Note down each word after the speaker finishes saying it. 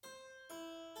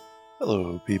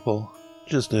Hello, people.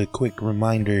 Just a quick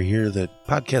reminder here that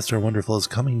Podcasts Are Wonderful is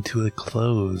coming to a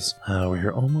close.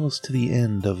 We're almost to the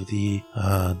end of the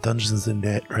Dungeons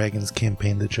 & Dragons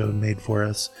campaign that Joe made for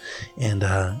us. And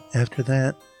after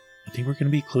that, I think we're going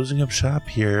to be closing up shop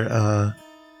here.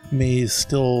 May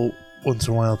still once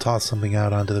in a while toss something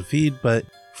out onto the feed, but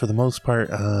for the most part,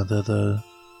 the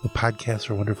Podcasts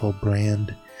Are Wonderful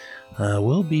brand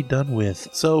will be done with.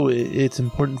 So it's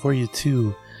important for you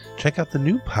to check out the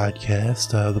new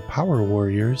podcast, The Power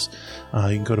Warriors.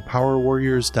 You can go to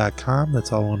powerwarriors.com,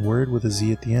 that's all one word with a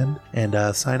Z at the end, and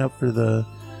sign up for the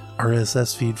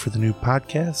RSS feed for the new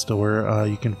podcast, or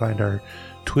you can find our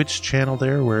Twitch channel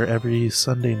there, where every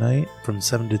Sunday night from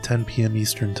 7 to 10 p.m.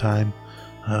 Eastern Time,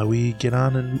 we get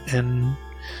on and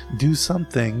do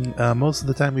something. Most of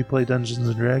the time we play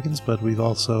Dungeons & Dragons, but we've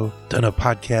also done a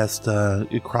podcast a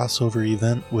crossover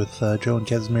event with Joe and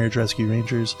Kez's Marriage Rescue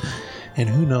Rangers, and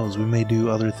who knows, we may do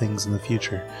other things in the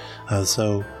future.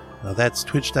 So that's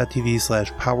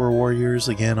twitch.tv/Power Warriors,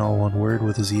 again all one word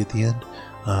with a Z at the end,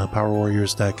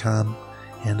 powerwarriors.com,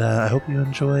 and I hope you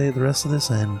enjoy the rest of this,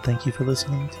 and thank you for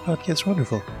listening to Podcast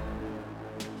Wonderful.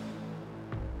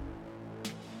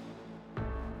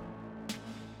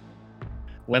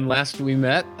 When last we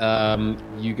met,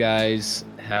 you guys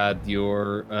had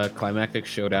your climactic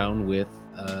showdown with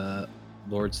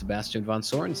Lord Sebastian von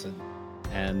Sorensen,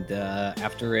 and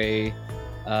after a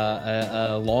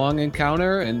long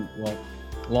encounter, and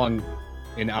long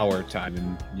in our time,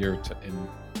 in in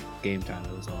game time,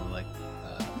 it was only like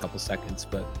a couple seconds,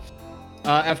 but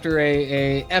after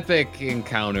a epic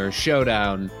encounter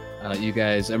showdown, you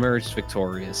guys emerged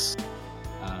victorious,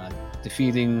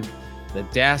 defeating the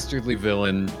dastardly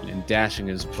villain and dashing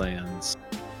his plans.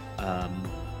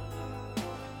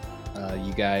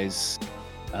 You guys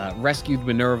rescued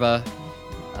Minerva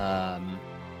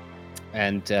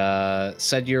and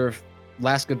said your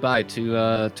last goodbye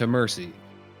to Mercy,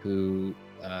 who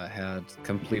had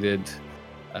completed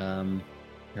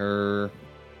her,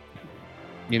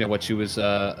 what she was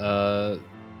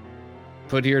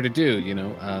put here to do.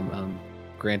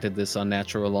 Granted this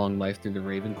unnatural long life through the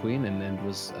Raven Queen, and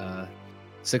was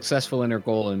successful in her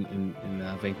goal in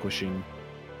vanquishing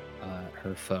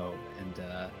her foe, and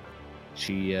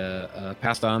she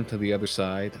passed on to the other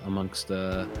side amongst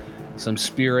some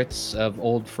spirits of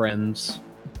old friends,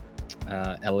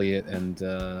 Elliot and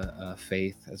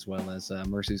Faith, as well as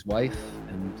Mercy's wife.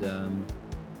 And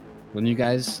when you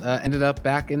guys ended up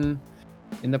back in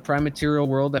the prime material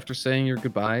world after saying your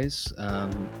goodbyes,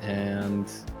 and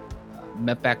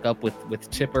met back up with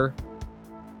Tipper,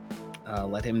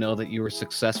 let him know that you were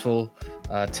successful.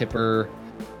 Tipper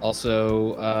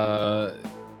also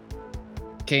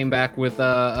came back with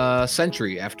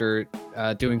Sentry after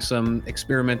doing some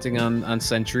experimenting on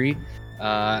Sentry.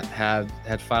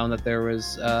 Had found that there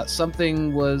was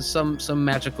some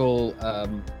magical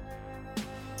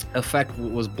effect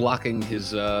was blocking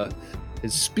his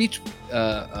speech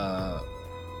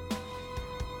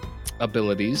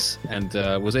abilities, and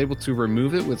was able to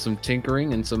remove it with some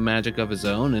tinkering and some magic of his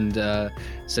own, and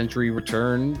Sentry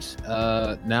returned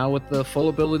now with the full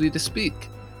ability to speak.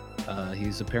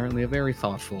 He's apparently a very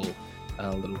thoughtful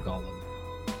little golem.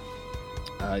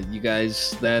 You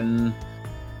guys then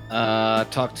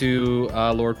talked to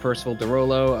Lord Percival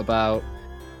DeRollo about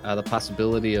the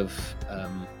possibility of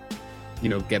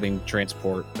getting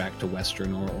transport back to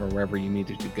Western or wherever you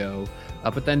needed to go.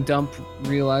 But then Dump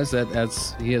realized that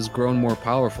as he has grown more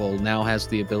powerful, now has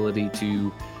the ability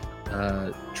to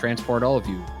transport all of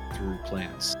you through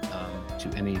plants to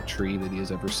any tree that he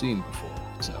has ever seen before.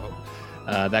 So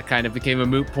that kind of became a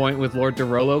moot point with Lord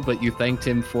DeRollo, but you thanked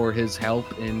him for his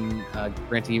help in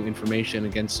granting you information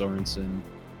against Sorensen.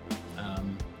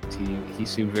 He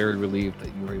seemed very relieved that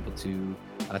you were able to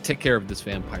take care of this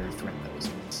vampire threat that was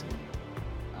in the city.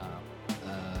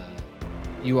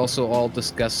 You also all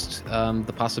discussed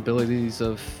the possibilities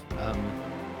of,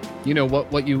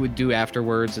 what you would do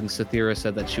afterwards, and Cythera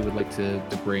said that she would like to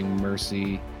bring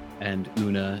Mercy and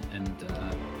Una and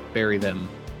bury them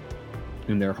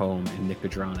in their home in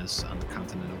Nicodranus on the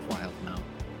continent of Wildmount.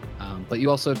 But you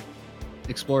also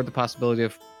explored the possibility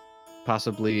of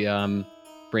possibly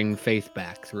bring Faith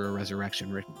back through a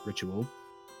resurrection ritual.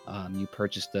 You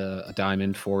purchased a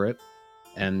diamond for it,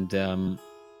 and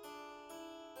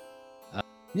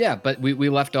but we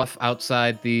left off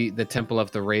outside the Temple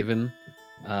of the Raven.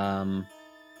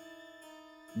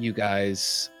 You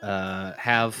guys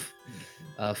have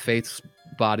Faith's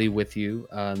body with you.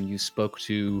 You spoke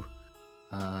to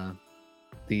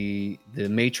the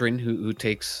matron who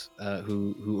takes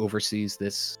who oversees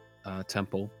this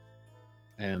temple,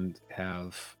 and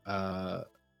have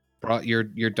brought brought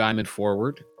your diamond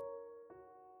forward.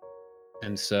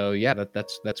 And so, yeah,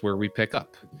 that's where we pick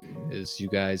up, is you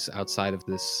guys outside of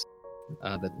this,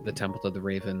 the Temple of the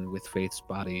Raven with Faith's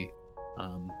body,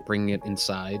 bringing it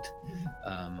inside.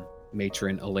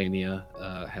 Matron Elenia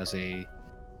has a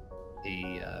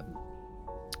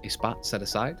spot set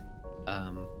aside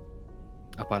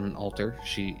up on an altar.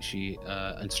 She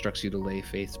instructs you to lay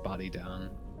Faith's body down,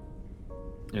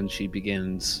 and she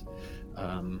begins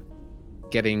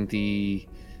getting the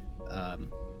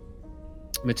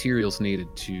materials needed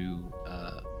to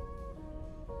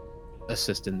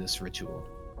assist in this ritual.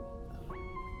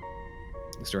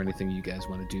 Is there anything you guys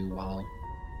want to do while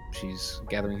she's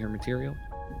gathering her material?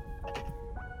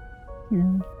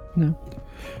 No.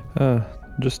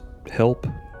 Just help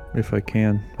if I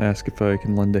can. Ask if I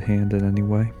can lend a hand in any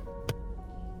way.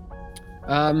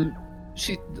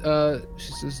 She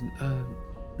says,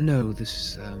 no, this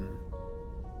is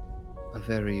a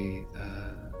very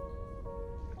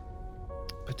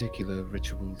particular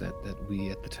ritual that we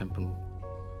at the temple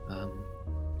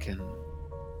can.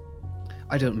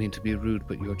 I don't mean to be rude,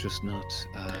 but you're just not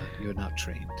you're not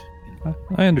trained.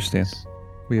 I understand. This.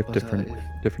 We have But,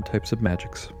 different types of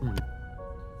magics.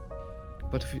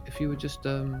 But if you would just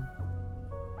and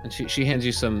she hands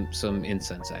you some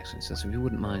incense, actually. Says if you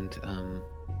wouldn't mind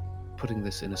putting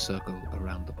this in a circle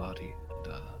around the body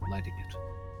and lighting it.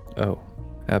 Oh,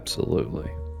 absolutely.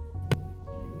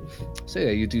 So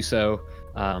yeah, you do so,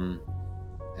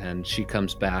 and she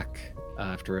comes back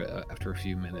after a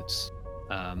few minutes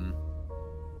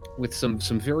with some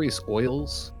various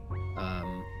oils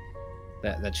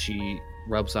that she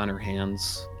rubs on her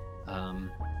hands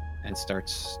and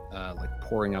starts like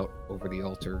pouring out over the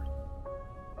altar.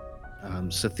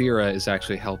 Sathira is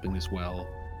actually helping as well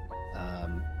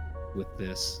with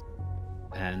this,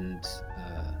 and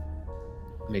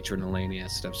Matron Elenia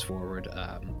steps forward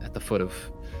at the foot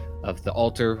of the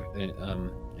altar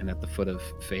and at the foot of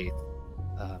Faith,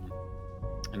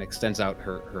 and extends out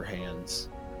her hands.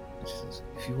 And she says,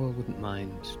 if you all wouldn't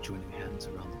mind joining hands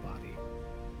around the body.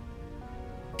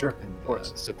 Sure, And, of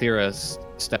course. Sathira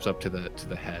steps up to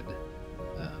the head,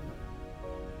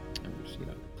 and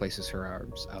places her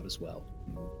arms out as well.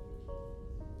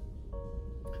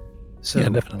 So Yeah,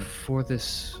 definitely. for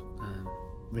this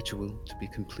ritual to be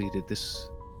completed, this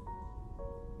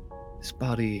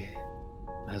body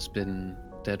has been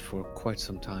dead for quite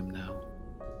some time now.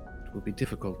 It will be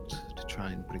difficult to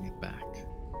try and bring it back.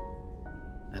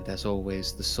 And as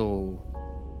always, the soul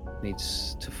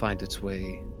needs to find its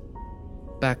way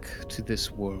back to this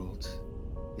world.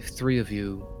 If 3 of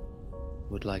you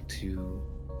would like to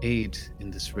aid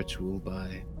in this ritual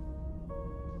by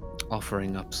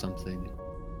offering up something,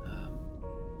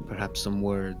 perhaps some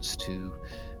words to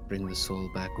bring the soul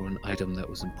back, or an item that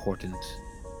was important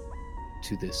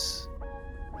to this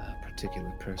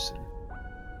particular person,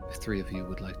 if 3 of you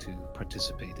would like to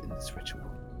participate in this ritual.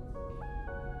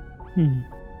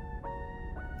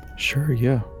 Sure,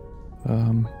 yeah.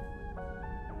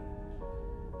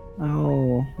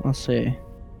 I'll say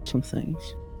some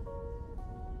things.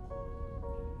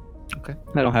 Okay.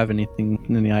 I don't have anything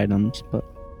in the items, but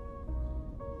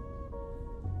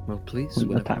Well, please, when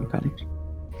the whenever time you're ready. comes.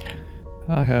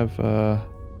 I have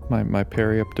my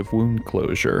perioptive wound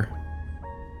closure.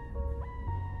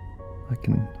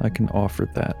 I can offer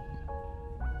that.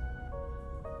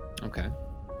 Okay.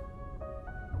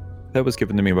 That was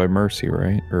given to me by Mercy,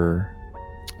 right? Or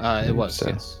It was, So-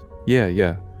 yes.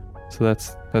 yeah. So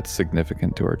that's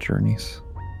significant to our journeys.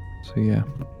 So yeah.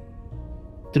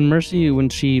 Did Mercy, when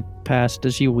she passed,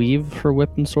 did she leave her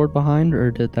whip and sword behind,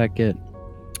 or did that get?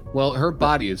 Well, her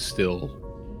body is still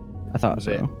I thought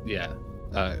there. so. Yeah.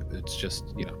 It's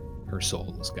just, her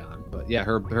soul is gone. But yeah,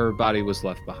 her body was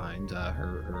left behind.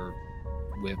 Her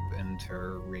whip and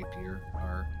her rapier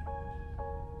are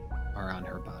on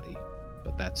her body.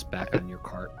 But that's back on your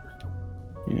cart.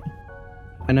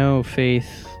 I know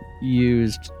Faith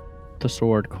used the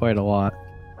sword quite a lot,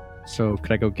 so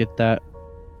could I go get that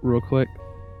real quick?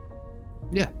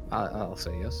 Yeah, I'll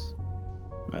say yes.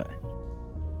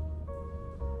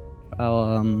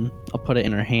 I'll put it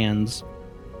in her hands,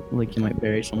 like you might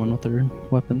bury someone with their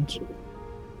weapons.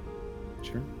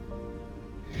 Sure.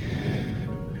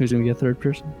 Who's gonna be a third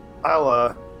person?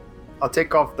 I'll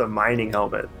take off the mining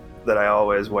helmet that I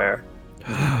always wear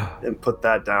and put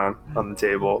that down on the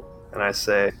table, and I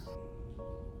say,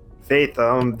 Faith,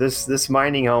 this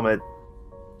mining helmet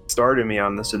started me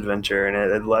on this adventure, and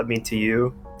it led me to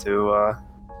you, to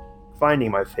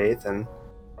finding my faith, and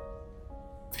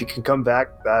if you can come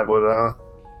back, that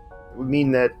would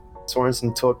mean that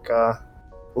Sorensen took a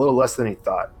little less than he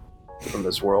thought from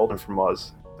this world and from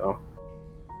us. So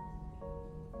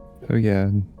Oh yeah,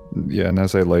 and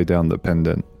as I lay down the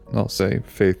pendant, I'll say,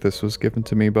 Faith, this was given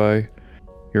to me by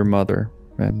your mother,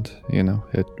 and,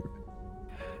 it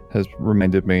has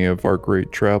reminded me of our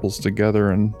great travels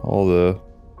together and all the,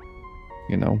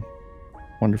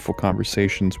 wonderful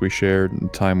conversations we shared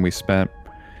and time we spent.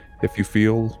 If you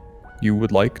feel you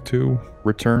would like to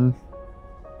return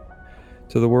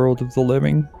to the world of the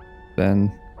living,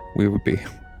 then we would be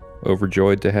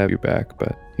overjoyed to have you back,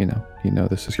 but,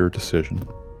 this is your decision.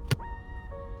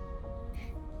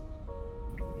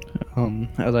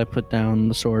 As I put down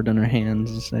the sword in her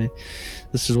hands and say,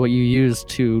 this is what you use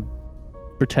to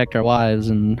protect our lives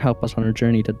and help us on our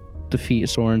journey to defeat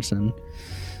Sorensen.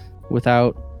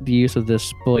 Without the use of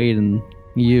this blade and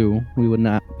you, we would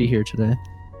not be here today.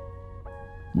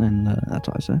 And that's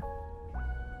all I say.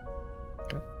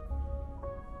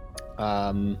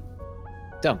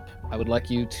 Dump, I would like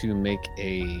you to make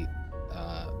a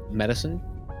medicine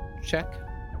check.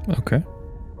 Okay.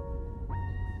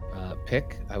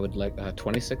 Pick, I would like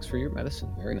 26 for your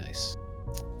medicine. Very nice.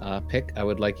 Pick, I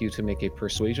would like you to make a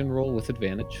persuasion roll with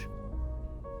advantage.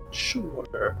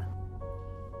 Sure.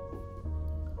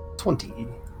 20.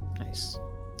 Nice.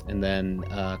 And then,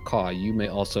 Caw, you may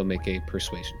also make a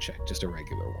persuasion check, just a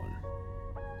regular one.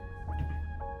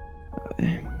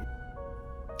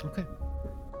 Okay.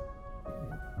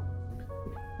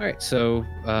 All right, so,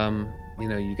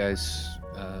 you guys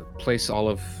place all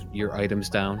of your items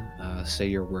down, say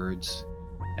your words,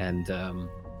 and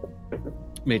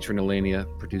Matron Elenia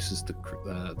produces the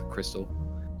crystal.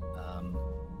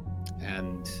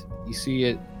 And you see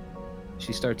it,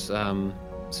 she starts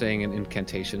saying an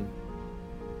incantation,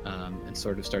 and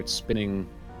sort of starts spinning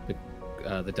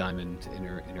the diamond in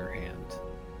her hand.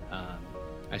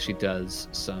 As she does,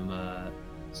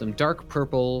 some dark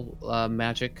purple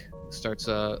magic starts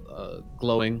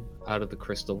glowing out of the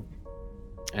crystal,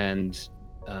 and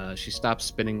she stops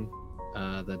spinning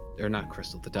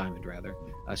the diamond rather.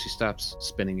 She stops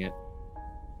spinning it,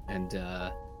 and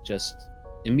just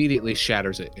immediately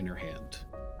shatters it in her hand,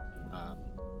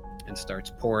 and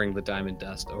starts pouring the diamond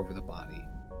dust over the body.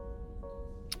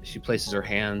 She places her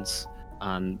hands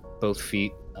on both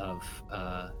feet of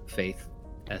Faith,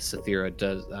 as Sathira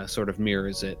does, sort of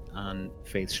mirrors it on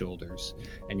Faith's shoulders,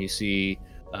 and you see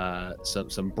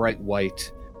some bright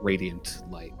white radiant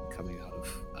light coming out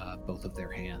of both of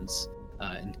their hands,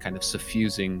 and kind of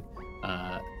suffusing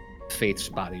Faith's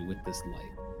body with this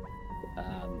light.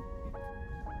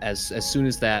 As soon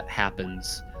as that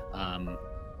happens,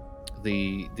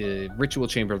 the ritual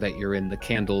chamber that you're in, the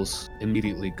candles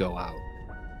immediately go out,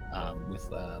 with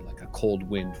like a cold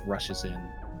wind rushes in,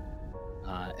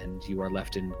 and you are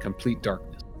left in complete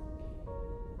darkness.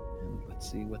 And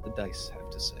let's see what the dice have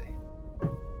to say.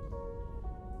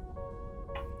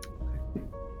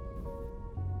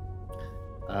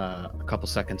 A couple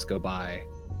seconds go by.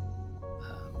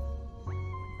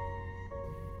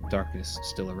 Darkness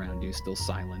still around you, still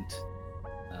silent.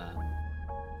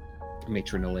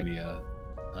 Matron Elenia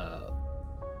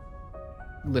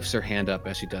lifts her hand up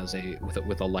as she does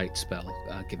with a light spell,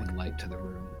 giving light to the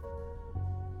room.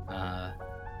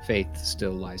 Faith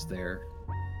still lies there,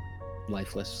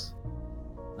 lifeless.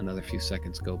 Another few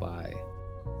seconds go by.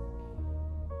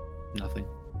 Nothing.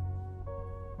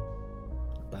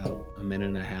 About a minute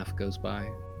and a half goes by.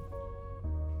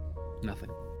 Nothing.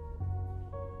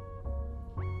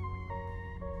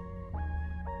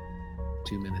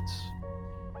 2 minutes.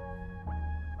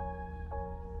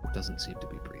 Doesn't seem to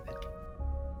be breathing.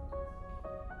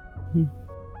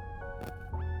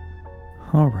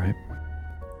 All right.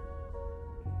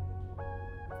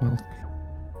 Well,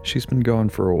 she's been gone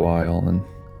for a while, and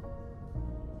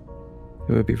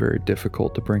it would be very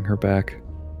difficult to bring her back.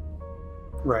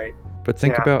 Right. But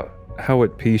think about how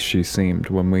at peace she seemed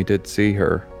when we did see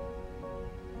her.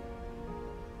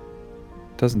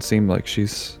 Doesn't seem like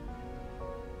she's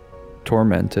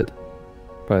tormented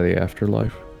by the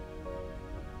afterlife.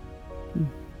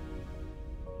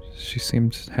 She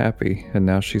seemed happy, and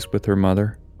now she's with her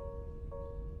mother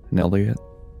and Elliot.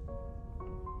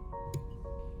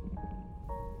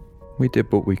 We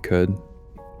did what we could.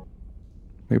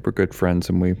 We were good friends,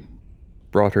 and we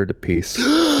brought her to peace.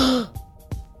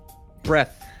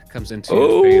 Breath comes into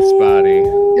Faith's body.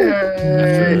 Yay!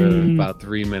 After about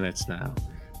 3 minutes now.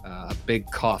 A big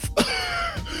cough.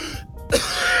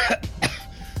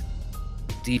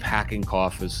 Deep hacking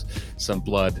cough as some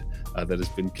blood that has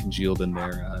been congealed in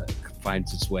there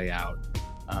finds its way out.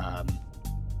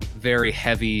 Very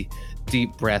heavy,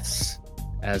 deep breaths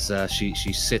as she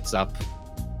sits up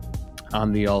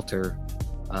on the altar,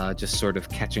 just sort of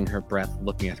catching her breath,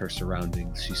 looking at her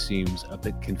surroundings. She seems a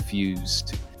bit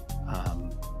confused.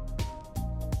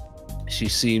 She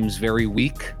seems very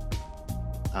weak.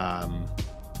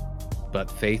 But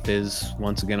Faith is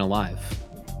once again alive.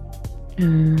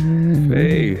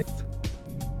 Faith.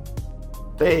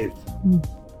 Faith.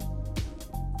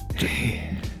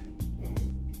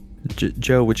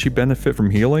 Joe, would she benefit from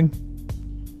healing?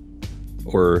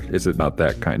 Or is it not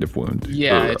that kind of wound?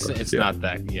 Yeah, Or- it's not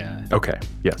that. Yeah. Okay,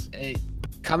 yes.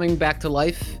 Coming back to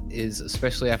life is,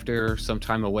 especially after some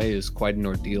time away, is quite an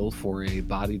ordeal for a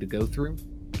body to go through.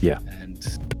 Yeah. And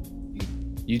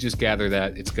you just gather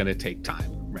that it's going to take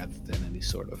time rather than any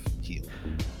sort of healing.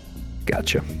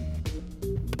 Gotcha.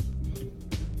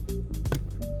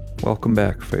 Welcome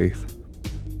back, Faith.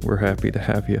 We're happy to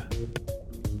have you.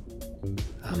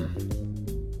 I'm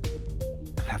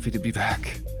happy to be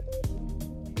back.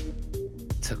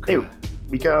 Took, Hey,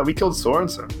 we killed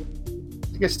Sorensen.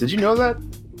 I guess, did you know that?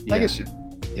 yeah, I guess you...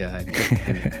 yeah,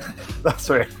 That's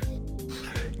right.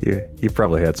 Yeah, you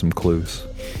probably had some clues.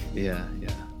 yeah.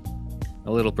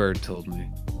 A little bird told me.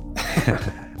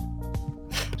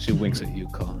 She winks at you,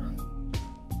 Colin.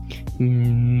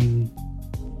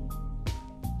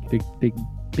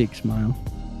 Big smile.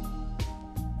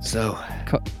 So,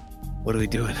 what are we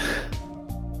doing?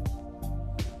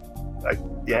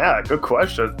 Yeah, good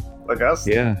question. I guess.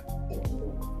 Yeah.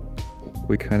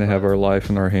 We kind of have our life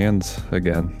in our hands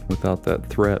again without that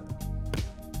threat.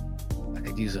 I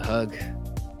could use a hug.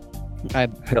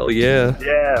 Hell yeah.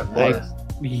 Yeah, boy.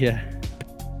 Yeah.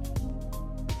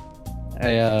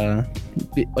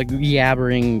 Like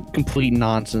yabbering complete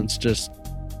nonsense. Just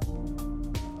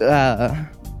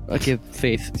I give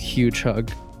Faith a huge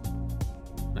hug.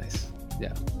 Nice.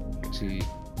 Yeah. She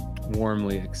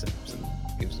warmly accepts and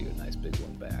gives you a nice big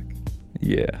one back.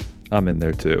 Yeah. I'm in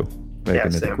there too. Making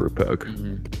it a same. group hug.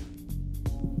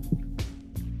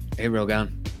 Hey,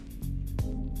 Rogan.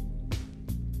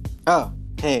 Oh,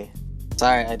 hey.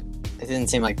 Sorry, it didn't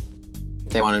seem like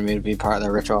they wanted me to be part of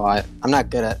the ritual. I'm not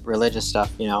good at religious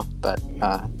stuff, but,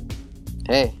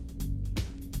 hey.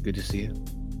 Good to see you.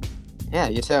 Yeah,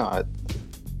 you too.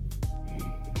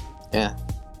 Yeah.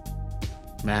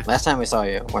 Max. Last time we saw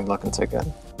you, weren't looking so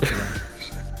good.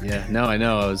 Yeah, no, I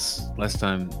know. Last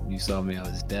time you saw me, I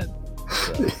was dead.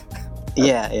 So,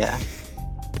 Yeah.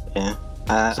 so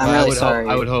I'm really sorry.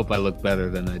 I would hope I look better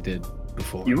than I did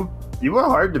before. You were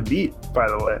hard to beat, by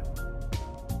the way.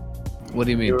 What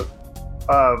do you mean? You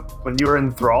when you were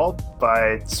enthralled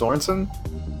by Sorensen.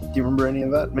 Do you remember any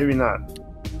of that? Maybe not.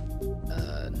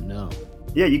 No.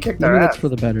 Yeah, you kicked Maybe our that's ass. for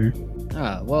the better.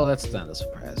 Well, that's not a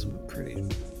surprise. I'm pretty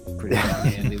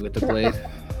handy with the blade.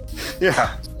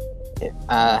 Yeah.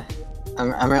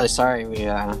 I'm really sorry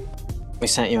we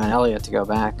sent you and Elliot to go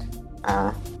back.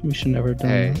 We should never have done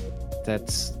Hey, that.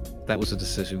 that was a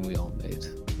decision we all made.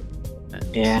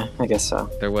 And Yeah, I guess so.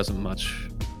 there wasn't much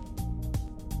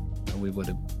that we would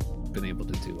have been able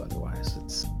to do otherwise.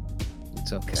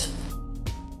 It's okay.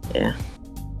 Yeah.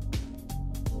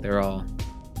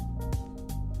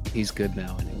 He's good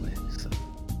now anyway, so.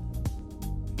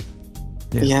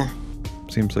 Yeah.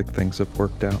 Seems like things have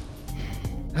worked out.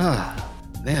 Ah,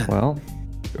 man. Well,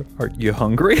 are you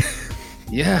hungry?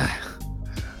 Yeah.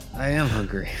 I am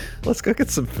hungry. Let's go get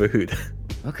some food.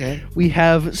 Okay. We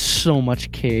have so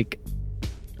much cake.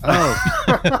 Oh,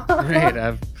 great.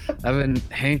 I've been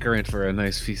hankering for a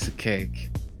nice piece of cake.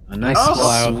 A nice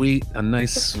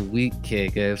sweet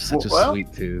cake. I have such a Well,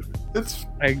 sweet tooth. It's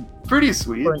I pretty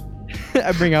sweet.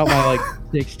 I bring out my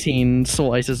 16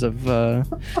 slices of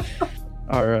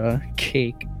our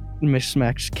cake, Miss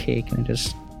Max cake, and I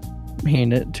just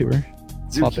hand it to her.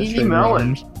 Pop it Zucchini straight in her melon.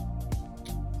 arms.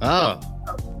 Oh.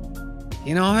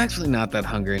 I'm actually not that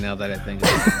hungry now that I think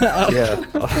about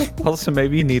Yeah. Also,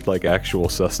 maybe you need actual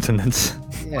sustenance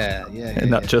it. Yeah.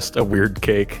 and not just a weird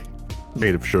cake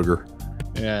made of sugar.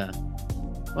 Yeah.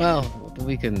 Well,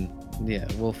 we can. Yeah,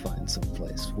 we'll find some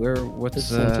place. This What's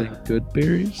sounds like good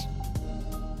berries.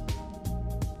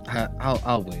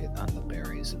 I'll wait on the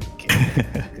berries and the cake.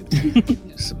 I could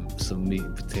use some meat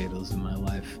and potatoes in my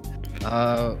life.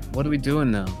 What are we doing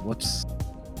now?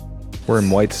 We're in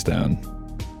Whitestone.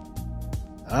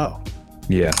 Oh.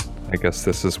 Yeah, I guess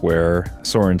this is where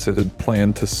Sorensen had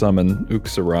planned to summon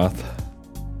Uxaroth.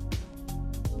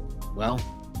 Well,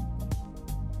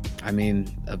 I mean,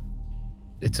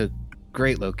 it's a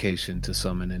great location to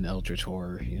summon an eldritch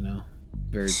horror.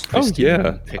 Very pristine, Oh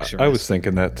yeah, picturesque. I was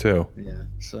thinking that too. Yeah,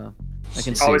 so I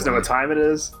can see. Always know why. what time it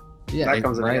is. Yeah, that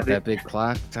comes in right. handy. That big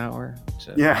clock tower.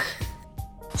 So- Yeah.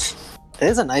 It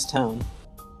is a nice town.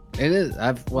 It is.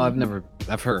 I've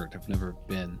heard. I've never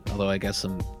been. Although I guess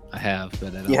I have, but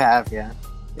I don't. You have, yeah.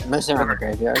 Mostly around the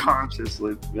graveyard.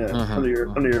 Consciously, yeah, Uh-huh,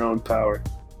 under your own power.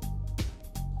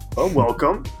 Oh,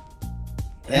 welcome.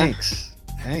 Yeah.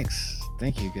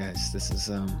 Thank you guys. This is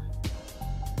I'm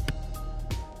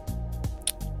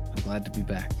glad to be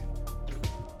back.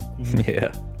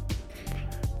 Yeah.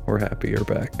 We're happy you're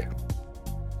back.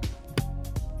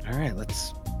 All right,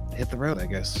 let's hit the road, I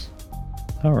guess.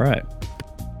 All right.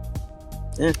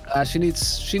 She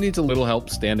needs a little help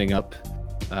standing up.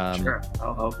 Sure,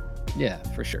 I'll help. Yeah,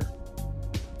 for sure.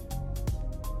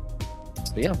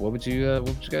 But yeah, what would you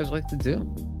guys like to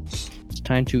do? It's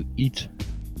time to eat.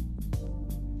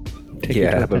 Take you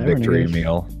Yeah, to have a tavern, I victory guess.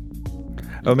 meal.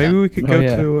 Oh, maybe we could Oh, go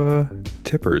yeah. to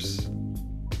Tipper's.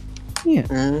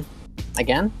 Yeah.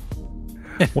 Again?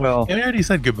 Well, We already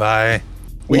said goodbye.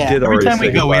 we Yeah. did Every already time we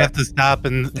say go, we goodbye. have to stop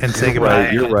and say goodbye.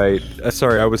 Right, you're right.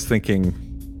 Sorry, I was thinking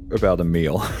about a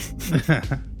meal.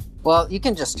 Well, you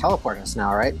can just teleport us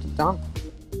now, right, Dom?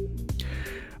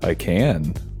 I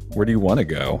can. Where do you want to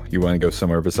go? You want to go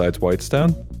somewhere besides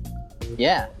Whitestone?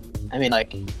 Yeah. I mean,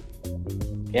 like,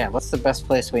 yeah, what's the best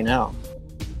place we know?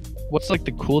 What's like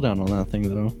the cooldown on that thing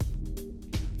though?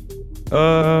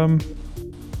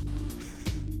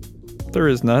 There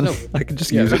is none. No. I can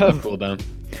just Yeah, use it. there's no cooldown.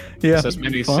 Yeah, It's as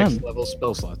many Fun. 6th-level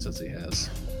spell slots as he has.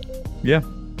 yeah.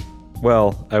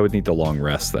 Well, I would need a long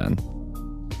rest then.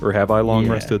 Or have I long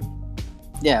Yeah. rested?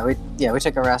 Yeah, we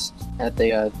took a rest at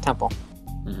the temple.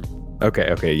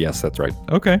 Okay, yes, that's right.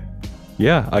 Okay.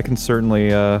 Yeah, I can certainly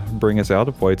bring us out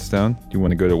of Whitestone. Do you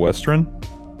want to go to Western?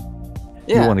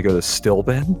 Yeah, You want to go to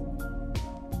Stillben?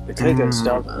 we could go to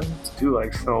Stelvin. Do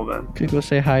like Snowman. Could go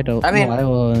say hi to I mean-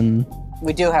 Lila and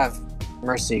We do have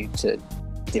Mercy to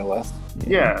deal with.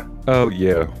 Yeah. Oh,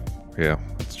 yeah. Yeah,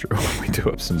 that's true. We do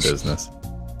have some business.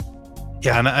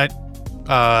 Yeah,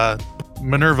 and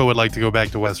Minerva would like to go back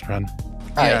to West Run.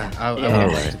 Oh, yeah, I would Yeah.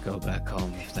 like to go back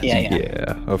home. If that's Yeah, okay.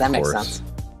 yeah. Of That course. makes sense.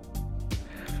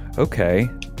 Okay.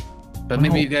 But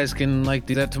maybe you guys can like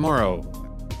do that tomorrow.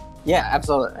 Yeah,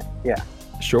 absolutely. Yeah.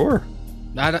 Sure.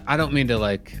 I don't mean to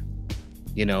like,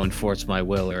 enforce my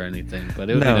will or anything, but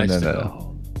it would No, be nice no, to no. go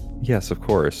home. Yes, of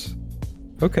course.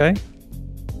 Okay.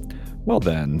 Well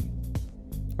then.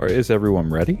 Or is everyone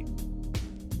ready?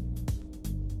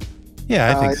 Yeah,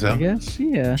 I think I so. guess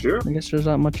yeah. Sure. I guess there's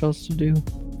not much else to do.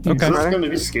 Okay. Is this going to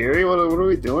be scary? What are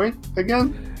we doing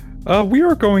again? We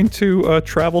are going to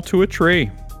travel to a tree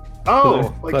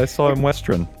Oh, that I saw in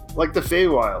Western. like the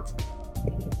Feywild.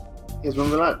 You guys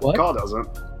remember that? What? Carl doesn't.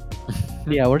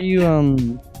 Yeah, what are you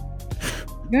you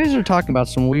guys are talking about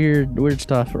some weird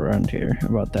stuff around here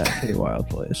about that Feywild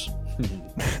place.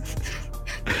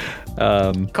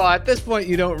 Cole, at this point,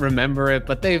 you don't remember it,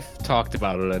 but they've talked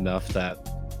about it enough that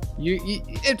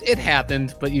it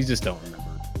happened, but you just don't remember.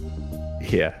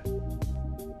 Yeah.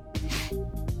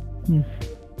 Hmm.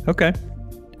 Okay.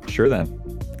 Sure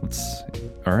then. Let's.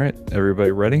 All right.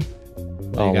 Everybody ready?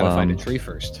 Well, you gotta find a um, tree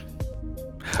first.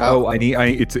 Oh,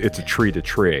 it's a tree to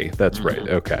tree. That's Mhm. right.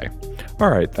 Okay. All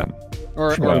right then.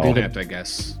 Or Well- plant, I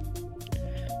guess.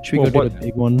 Should we Well, go what- do the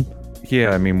big one?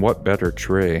 Yeah. I mean, what better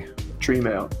tree? Tree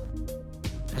mail.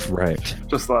 Right.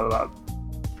 Just thought of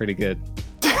that. Pretty good.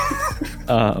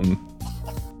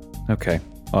 Okay.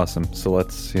 Awesome. So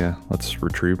let's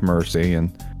retrieve Mercy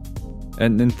and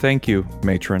thank you,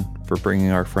 Matron, for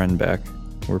bringing our friend back.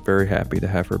 We're very happy to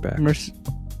have her back.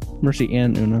 Mercy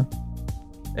and Una.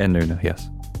 And Nuna, yes.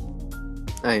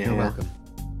 Oh, yeah. You're Well, welcome.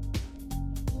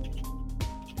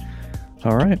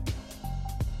 All right.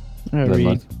 Are Then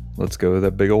we- let's go to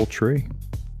that big old tree.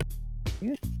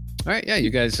 All right, yeah, you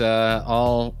guys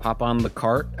all hop on the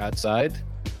cart outside,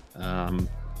 and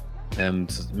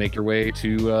make your way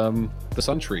to the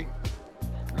Sun Tree.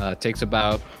 It takes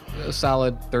about a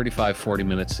solid 35-40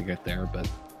 minutes to get there, but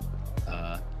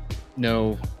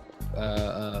no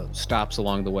stops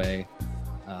along the way.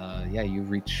 Yeah, you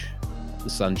reach the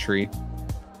Sun Tree.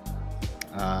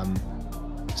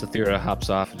 Sathira hops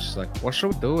off and she's like, "What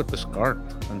should we do with this cart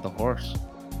and the horse?"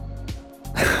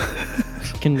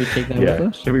 Can we take that Yeah.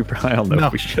 with us? We probably don't know No.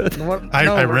 if we should.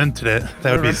 I rented it.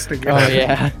 That would be. Oh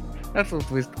yeah. That's what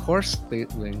with horse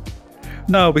thing.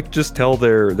 No, we could just tell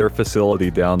their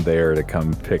facility down there to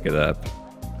come pick it up.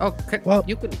 Oh, Well-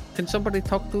 can somebody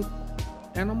talk to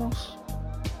animals?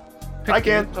 I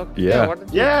can. Yeah. why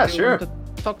don't Yeah, you sure. want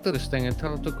to talk to this thing and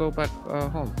tell it to go back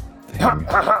home.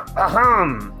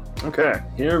 Ahem. Okay,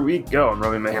 here we go. I'm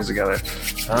rubbing my hands together.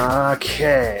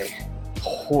 Okay.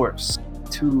 Horse.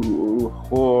 To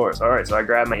horse. Alright, so I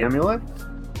grab my amulet,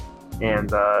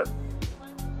 and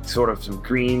sort of some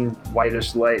green,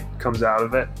 whitish light comes out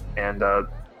of it, and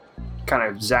kind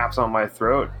of zaps on my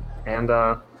throat, and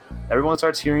everyone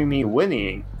starts hearing me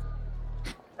whinnying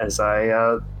as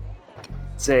I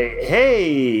say,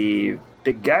 "Hey,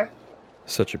 big guy."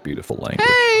 Such a beautiful language.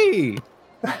 Hey,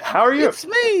 How are you? It's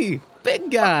me,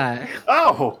 big guy.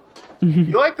 Oh, you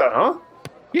like that, huh?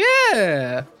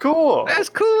 Yeah, Cool. that's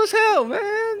cool as hell,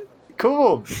 man.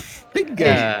 Cool. Big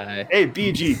guy. Hey,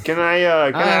 BG, can I I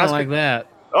ask? don't like that.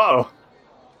 Oh.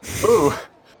 Ooh.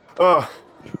 Oh.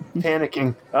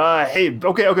 Panicking. Hey,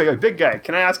 okay, big guy.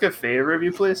 Can I ask a favor of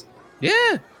you, please?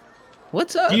 Yeah.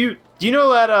 What's up? Do you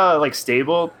know that like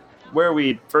stable where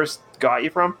we first got you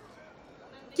from?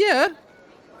 Yeah.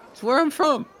 It's where I'm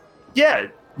from. Yeah.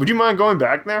 Would you mind going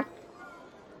back there?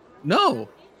 No.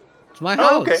 It's my house.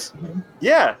 Oh, okay.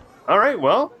 Yeah. All right.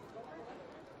 Well,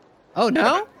 Oh,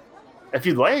 no? if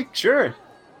you'd like, sure.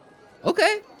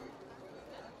 Okay.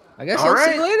 I guess All I'll see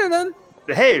right. you later then.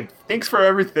 Hey, thanks for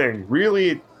everything.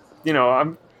 Really,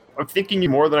 I'm thinking you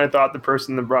more than I thought the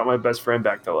person that brought my best friend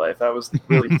back to life. That was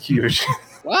really huge.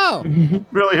 Wow.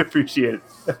 Really appreciate it.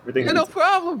 Everything. Yeah, no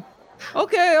problem.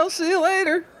 Okay, I'll see you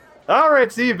later. All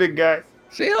right, see you, big guy.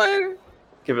 See you later.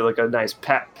 Give it like a nice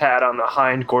pat on the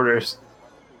hindquarters.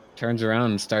 Turns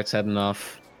around and starts heading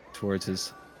off towards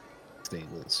his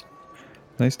stables.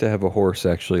 Nice to have a horse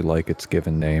actually like its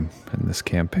given name in this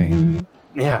campaign.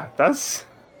 Yeah, that's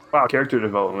character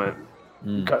development.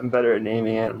 Mm. Gotten better at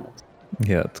naming animals.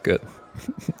 Yeah, it's good.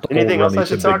 Anything else I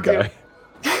Runny's a should talk big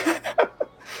to?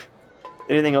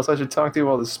 Anything else I should talk to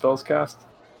while the spell's cast?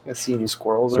 I see any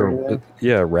squirrels or So, anything?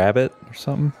 yeah, rabbit or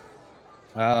something.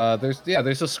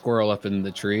 There's a squirrel up in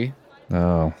the tree.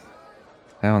 Oh,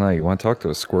 I don't know. You want to talk to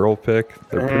a squirrel pick?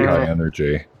 They're pretty high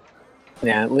energy.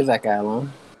 Yeah, leave that guy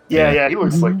alone. Yeah, he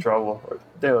looks like trouble. Or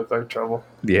they look like trouble.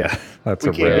 Yeah, that's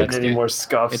We a can't rare. get any more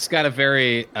scuffs. It's got a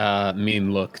very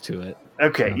mean look to it.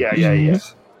 Okay, yeah.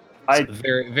 It's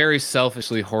very, very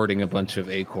selfishly hoarding a bunch of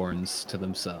acorns to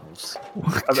themselves.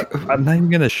 I'm not even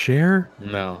gonna share.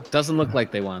 No, doesn't look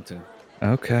like they want to.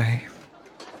 Okay.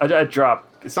 I drop.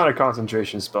 It's not a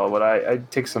concentration spell, but I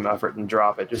take some effort and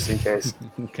drop it just in case.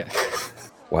 Okay.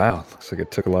 Wow, looks like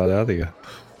it took a lot out of you.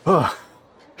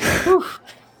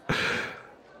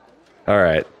 All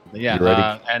right. Yeah, You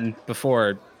ready? and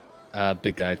before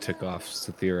Big Guy took off,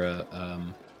 Sathira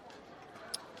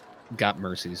got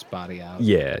Mercy's body out.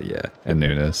 Yeah, and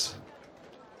Nunes.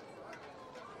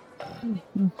 I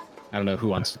don't know who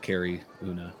wants to carry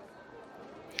Una.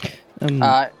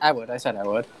 I would. I said I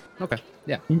would. Okay,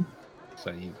 yeah.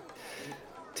 So you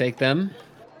take them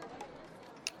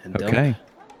and dump. Okay.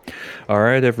 All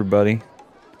right, everybody.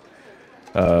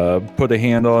 Put a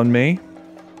hand on me.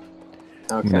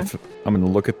 Okay. I'm gonna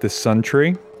look at this sun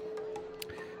tree,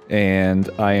 and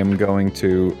I am going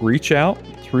to reach out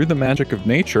through the magic of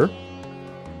nature,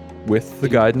 with the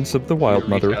guidance of the Wild You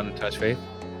Mother. reach out and touch Faith.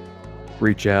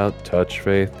 Reach out, touch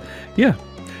Faith. Yeah.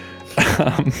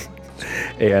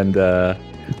 And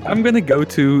I'm gonna go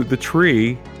to the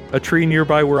tree, a tree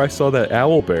nearby where I saw that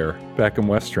owl bear back in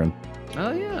Western.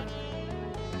 Oh yeah,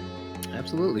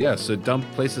 absolutely. Yeah. So Dump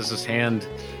places his hand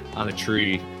on a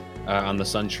tree, on the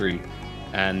sun tree,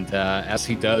 and as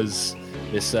he does,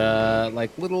 this like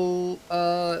little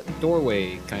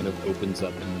doorway kind of opens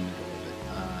up in the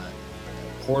middle of it,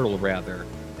 portal rather,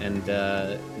 and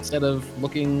instead of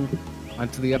looking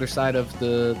onto the other side of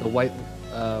the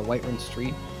Whiterun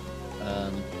Street,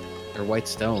 or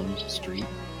Whitestone Street,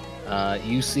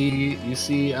 you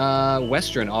see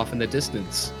Western off in the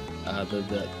distance,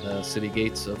 the city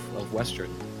gates of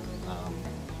Western,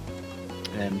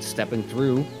 and stepping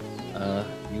through,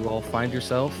 you all find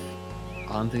yourself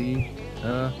on the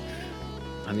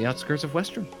outskirts of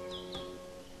Western.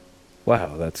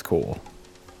 Wow, that's cool.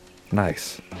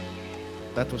 Nice.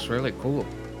 That was really cool.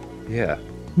 Yeah.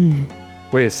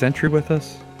 Wait, is Sentry with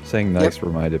us? Saying nice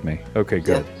reminded me. Okay,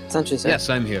 good. Yeah, Sentry said. Yes,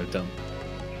 I'm here, Dump.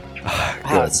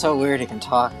 Wow, it's so weird he can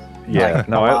talk. Yeah, like,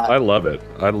 no, a lot. I love it.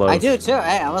 I do too.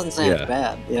 Hey, I wasn't saying Yeah. it's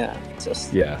bad. Yeah, it's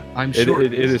just. Yeah, I'm It- sure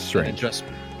it is an strange.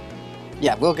 adjustment.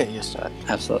 Yeah, we'll get used to it.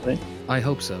 Absolutely. I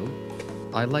hope so.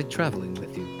 I like traveling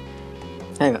with you.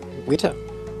 Hey, we too.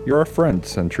 you're a friend,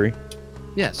 Sentry.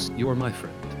 Yes, you are my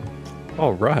friend.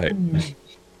 All right.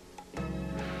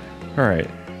 All right.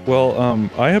 Well,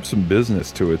 I have some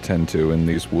business to attend to in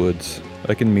these woods.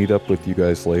 I can meet up with you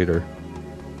guys later.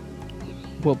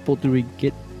 What bolt do we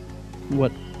get?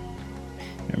 What?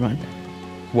 Never mind.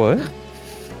 What?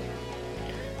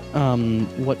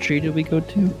 What tree did we go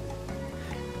to?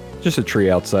 Just a tree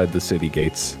outside the city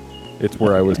gates. It's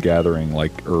where I was gathering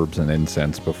like herbs and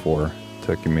incense before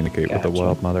to communicate with the Gotcha.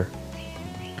 Wild Mother.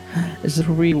 Is this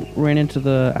where we ran into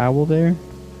the owl bear?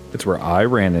 It's where I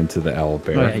ran into the owl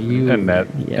bear, Oh, yeah, you- and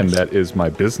yes. that is my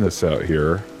business out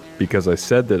here because I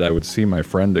said that I would see my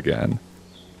friend again.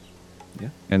 Yeah.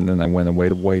 And then I went away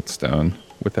to Whitestone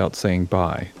without saying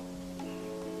bye.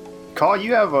 Call,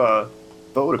 you have a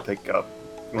bow to pick up.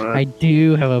 I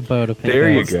do have a bow to pick There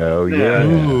you up. go. Yeah.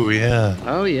 Yeah. Ooh, yeah.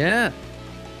 Oh yeah.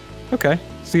 Okay.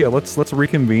 So yeah, let's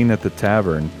reconvene at the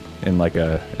tavern in like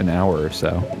an hour or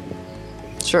so.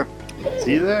 Sure.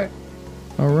 See you there.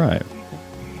 All right.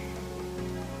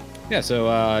 Yeah.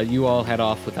 So you all head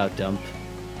off without Dump,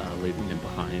 leaving him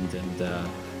behind, and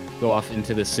go off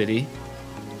into the city.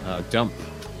 Dump.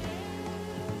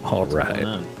 All what's going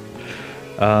right.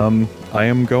 on? I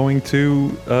am going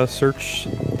to search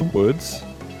the woods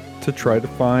to try to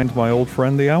find my old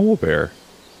friend the owl bear.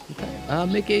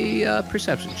 Make a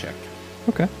perception check.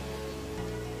 Okay.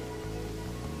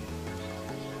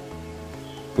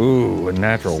 Ooh, a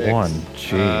natural 6. 1.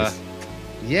 Jeez.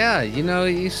 Yeah,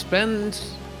 you spend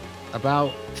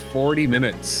about 40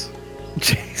 minutes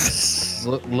Jesus.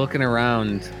 looking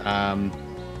around.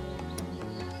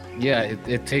 Yeah,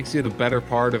 it takes you the better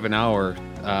part of an hour,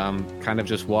 kind of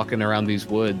just walking around these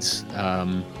woods.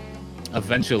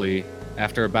 Eventually,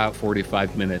 after about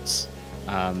 45 minutes,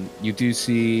 you do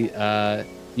see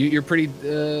you're pretty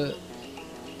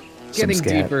getting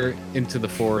scat. deeper into the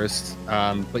forest,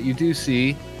 but you do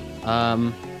see,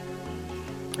 and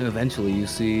eventually you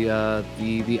see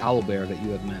the owl bear that you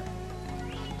have met.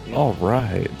 Yeah. All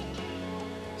right.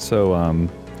 So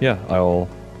yeah, I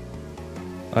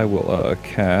will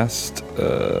cast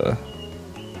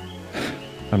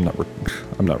I'm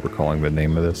not recalling the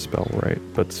name of this spell right,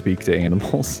 but speak to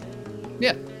animals.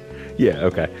 Yeah. Yeah,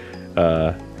 okay.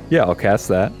 Yeah, I'll cast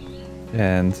that,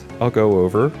 and I'll go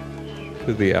over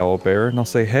to the owl bear, and I'll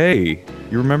say, "Hey,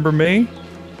 you remember me?"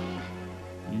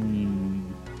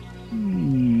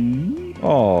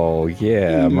 Oh,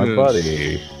 yeah, my Yes.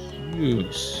 buddy.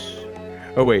 Yes.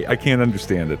 Oh, wait, I can't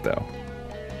understand it, though.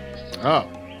 Oh,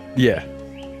 Yeah,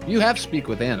 you have speak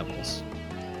with animals.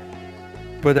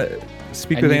 but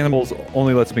speak And with you- animals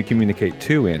only lets me communicate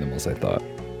to animals, I thought.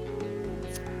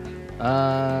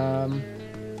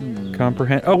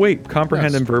 Comprehend. Oh, wait,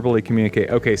 comprehend Yes. and verbally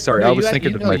communicate. Okay, sorry, No, I was you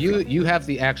thinking of my... you have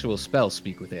the actual spell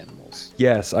speak with animals.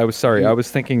 Yes, I was sorry. You- I was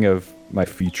thinking of my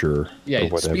feature Yeah, or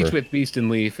whatever. speech with beast and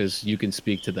leaf is you can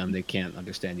speak to them, they can't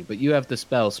understand you, but you have the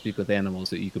spell speak with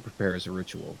animals that you could prepare as a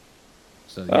ritual.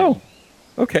 So yeah. Oh,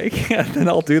 okay. Yeah, then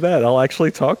I'll do that. I'll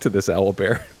actually talk to this owl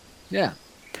bear. Yeah.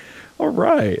 All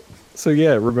right. So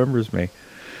yeah, it remembers me.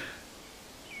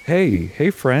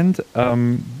 Hey, friend.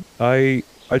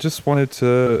 I just wanted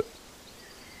to.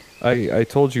 I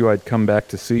told you I'd come back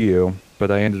to see you,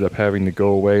 but I ended up having to go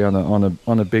away on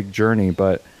a big journey.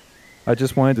 But I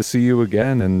just wanted to see you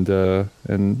again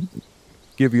and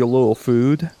give you a little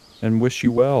food and wish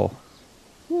you well.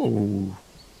 Oh.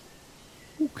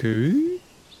 Okay.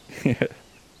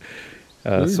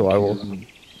 So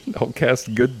I'll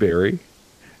cast Good Berry,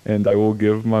 and I will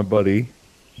give my buddy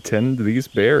 10 of these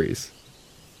berries.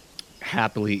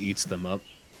 Happily eats them up.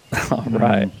 All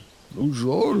right. Those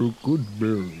are good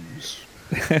berries.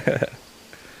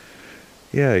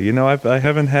 Yeah, I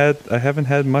haven't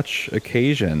had much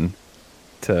occasion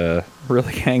to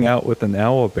really hang out with an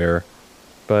owl bear,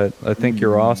 but I think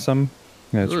you're awesome.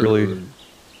 And it's really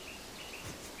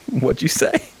what'd you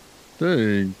say?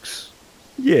 Thanks.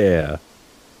 Yeah,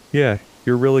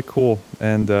 you're really cool,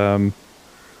 and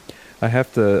I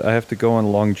have to go on a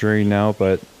long journey now,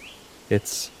 but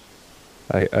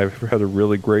I've had a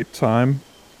really great time.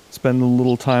 Spend the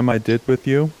little time I did with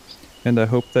you, and I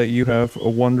hope that you have a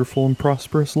wonderful and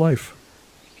prosperous life.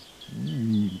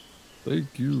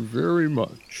 Thank you very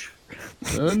much.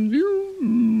 And you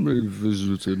may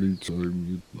visit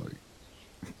anytime you'd like.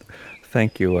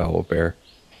 Thank you, Owl Bear.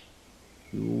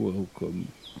 You're welcome.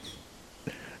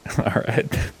 All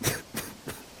right.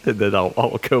 And then I'll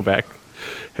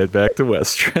head back to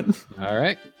Western. All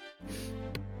right.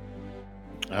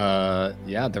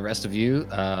 Yeah, the rest of you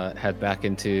head back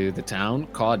into the town.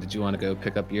 Claude, did you want to go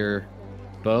pick up your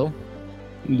bow?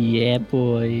 Yeah,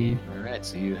 boy. All right,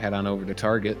 so you head on over to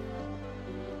Target.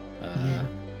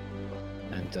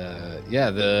 And yeah,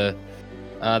 the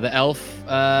elf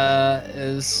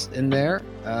is in there.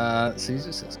 So he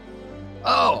just says,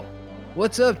 "Oh,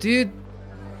 what's up, dude?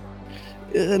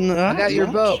 I got your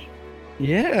bow.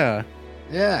 Yeah,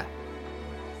 Yeah.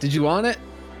 Did you want it?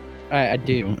 I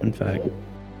do. In fact,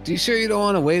 Do you sure you don't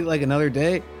want to wait like another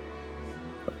day?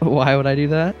 why would I do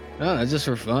that? No, just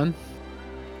for fun."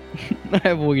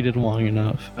 I've waited long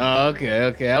enough. Oh,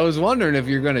 okay. I was wondering if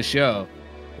you're gonna show.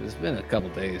 It's been a couple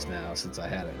days now since I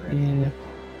had it ready. Yeah.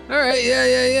 All right,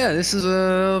 yeah. This is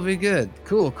it'll be good.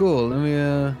 Cool. Let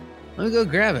me go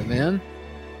grab it, man.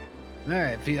 All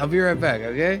right, I'll be right back.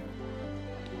 Okay.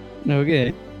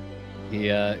 Okay. He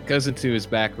goes into his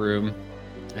back room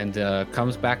and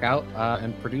comes back out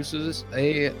and produces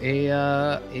a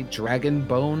dragon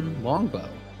bone longbow.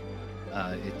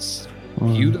 It's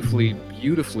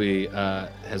beautifully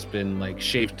has been like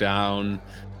shaped down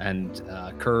and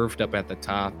curved up at the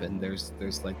top, and there's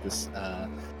like this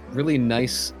really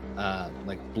nice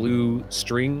like blue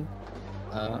string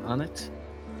on it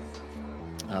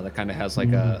that kind of has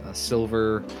like a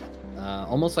silver,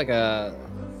 almost like a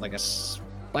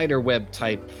spider web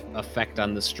type effect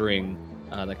on the string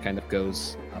that kind of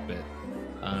goes up it.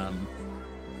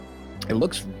 It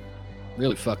looks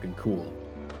really fucking cool.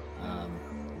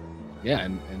 Yeah,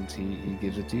 and he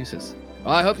gives it to you. Says,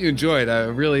 "Well, I hope you enjoyed. I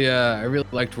really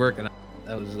liked working.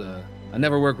 That was I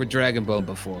never worked with dragon bone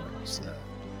before. It's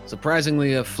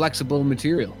surprisingly a flexible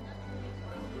material."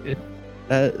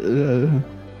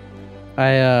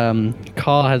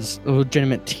 Call has a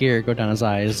legitimate tear go down his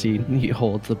eye as he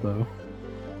holds the bow.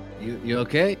 You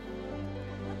okay?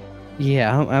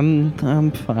 Yeah,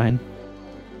 I'm fine.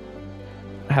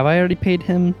 Have I already paid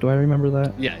him? Do I remember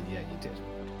that? Yeah, you did.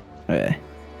 Okay.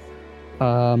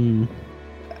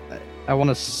 I want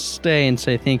to stay and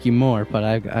say thank you more, but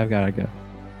I've gotta go.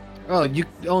 Oh, you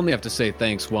only have to say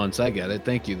thanks once. I get it.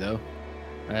 Thank you, though.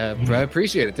 I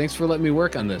appreciate it. Thanks for letting me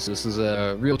work on this. This is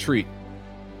a real treat.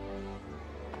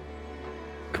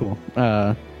 Cool.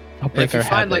 I'll break If you our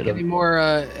find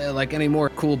habit like any more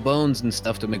cool bones and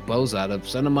stuff to make bows out of,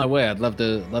 send them my way. I'd love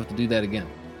to do that again.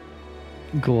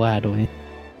 Gladly.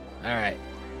 All right.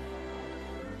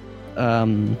 I'll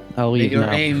May leave your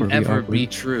now. aim before we ever awkward. be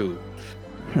true.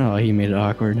 Oh, he made it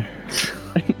awkward.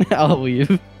 I'll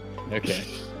leave. Okay.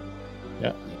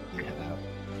 Yeah. You head out.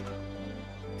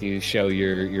 Do you show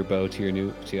your bow to your new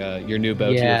bow to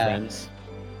your friends?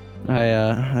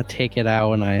 I take it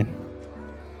out and I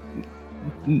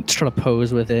try to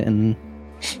pose with it and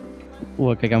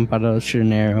look like I'm about to shoot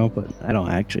an arrow, but I don't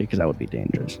actually, because that would be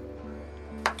dangerous.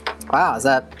 Wow, is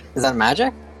that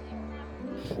magic?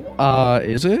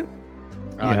 Is it?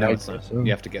 Oh, Yeah, no, I'd it's say not. so. You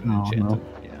have to get an No, enchanted. no.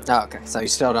 Yeah. Oh, okay. So you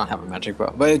still don't have a magic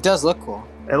bow, but it does look cool.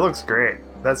 It looks great.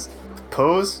 That's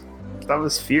pose. That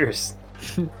was fierce.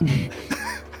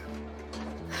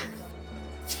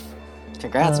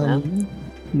 Congrats, man.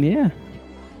 Yeah.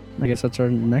 I guess that's our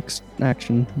next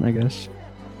action, I guess.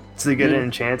 Does it get Yeah.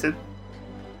 enchanted?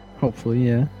 Hopefully,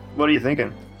 yeah. What are you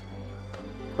thinking?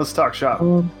 Let's talk shop.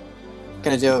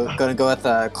 Gonna go with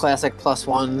a classic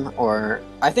 +1, or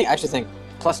I actually think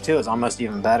 +2 is almost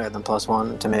even better than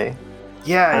 +1 to me.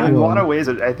 Yeah, in a Cool. lot of ways,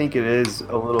 I think it is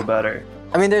a little better.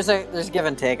 I mean, there's give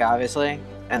and take, obviously,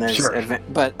 and there's Sure.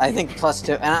 but I think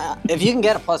 +2, and if you can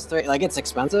get a +3, like it's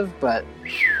expensive, but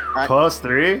Right.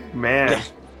 +3? Man, Yeah. Now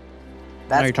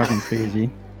that's you're talking crazy.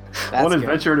 that's one good.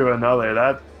 adventure to another.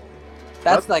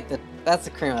 That's like that's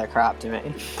the cream of the crop to me.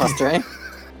 +3.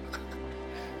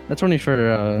 That's only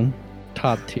for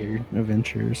top tier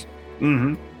adventures.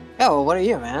 Mm-hmm. Yeah, well, what are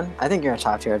you, man? I think you're a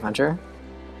top tier adventurer.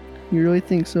 You really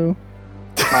think so?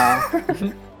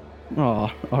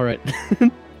 Oh, all right.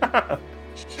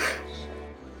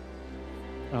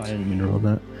 Oh, I didn't mean to roll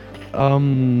that.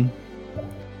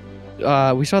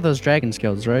 We saw those dragon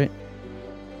scales, right?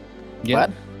 Yeah.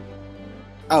 What?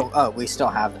 Oh, we still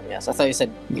have them. Yes, I thought you said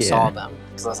we Yeah. saw them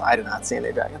because I did not see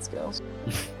any dragon scales.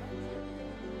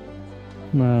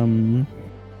 Not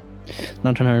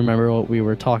trying to remember what we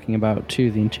were talking about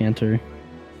to the enchanter. Do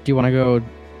you want to go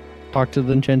talk to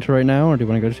the enchanter right now, or do you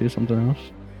want to go do something else?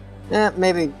 Yeah,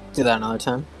 maybe do that another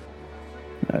time.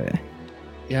 Okay.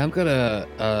 Yeah, I'm gonna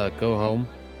go home.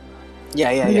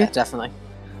 Yeah, definitely.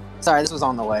 Sorry, this was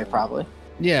on the way, probably.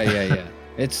 Yeah.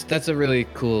 That's a really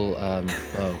cool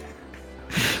bow.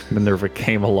 Minerva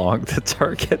came along to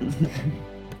target.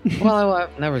 Well,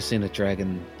 I've never seen a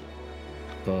dragon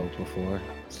bow before.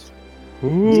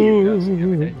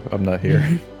 Ooh, I'm not here.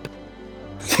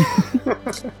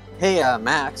 Hey,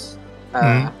 Max.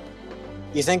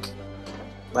 You think,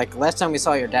 like, last time we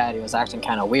saw your dad, he was acting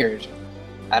kind of weird.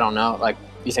 I don't know. Like,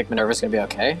 you think Minerva's gonna be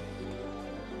okay?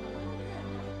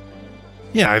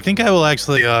 Yeah, I think I will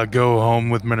actually go home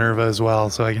with Minerva as well,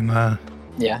 so I can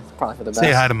Yeah, probably for the best.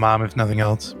 say hi to Mom if nothing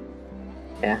else.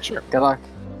 Yeah, sure. Good luck.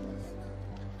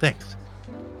 Thanks.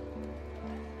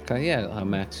 Okay, yeah,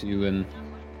 Max, you and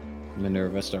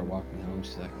Minerva start walking home.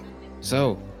 She's like,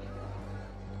 "So,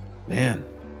 man,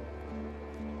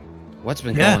 what's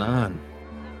been Yeah. going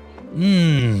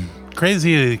on?"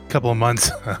 Crazy a couple of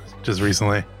months just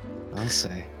recently. I'll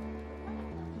say.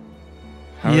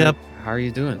 Yep. How are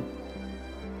you doing?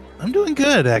 I'm doing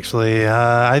good, actually.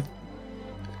 I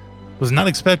was not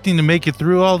expecting to make it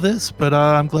through all this, but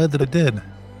I'm glad that I did,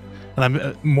 and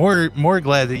I'm more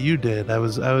glad that you did. I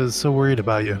was so worried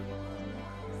about you.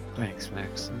 Thanks,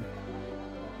 Max.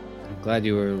 I'm glad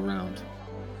you were around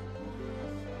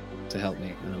to help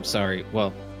me, and I'm sorry.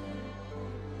 Well,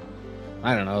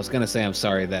 I don't know. I was gonna say I'm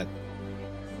sorry that,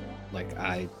 like,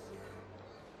 I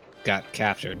got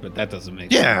captured, but that doesn't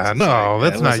make sense. Yeah, I'm no, sorry.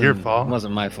 that's It not your wasn't- fault. It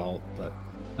wasn't my fault, but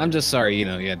I'm just sorry. You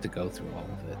had to go through all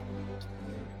of it.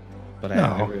 But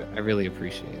No. I really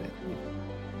appreciate it.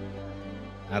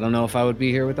 I don't know if I would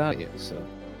be here without you. So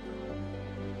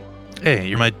Hey,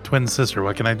 you're my twin sister.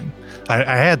 What can I do?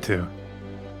 I had to.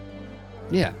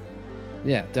 yeah,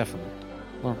 definitely.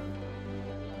 Well,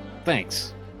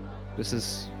 thanks. This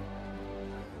is,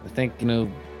 I think,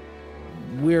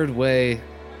 weird way,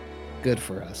 good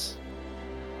for us.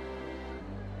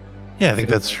 Yeah, I think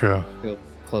that's true. Feel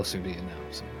closer to you now.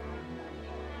 So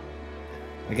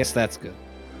I guess that's good.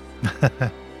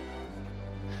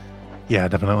 Yeah,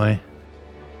 definitely.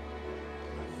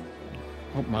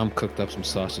 Hope Mom cooked up some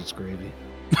sausage gravy.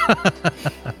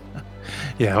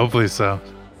 Yeah, hopefully so.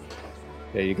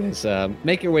 Yeah, you guys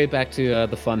make your way back to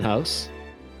the fun house.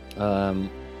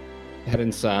 Head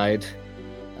inside.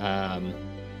 Yeah,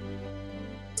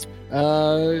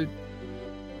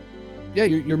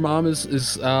 your mom is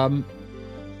in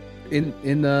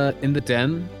the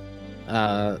den.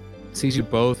 Sees you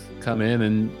both come in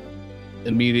and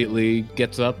immediately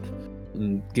gets up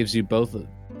and gives you both a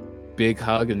big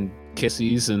hug and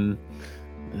kisses and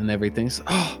everything. So,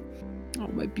 oh,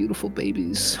 my beautiful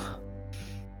babies.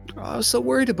 Oh, I was so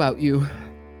worried about you.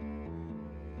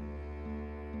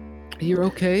 You're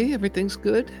okay? Everything's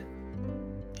good?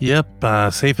 Yep,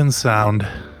 safe and sound. Oh,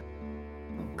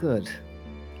 good.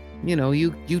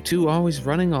 You two always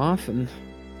running off and...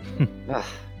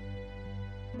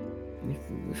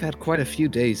 We've had quite a few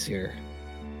days here.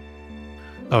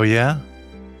 Oh, yeah?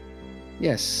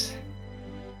 Yes.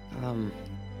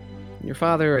 Your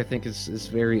father, I think, is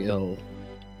very ill.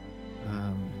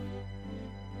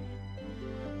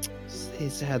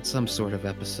 He's had some sort of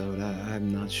episode.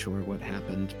 I'm not sure what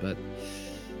happened, but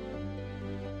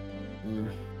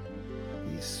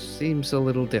he seems a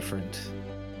little different.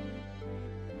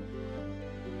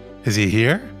 Is he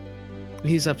here?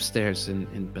 He's upstairs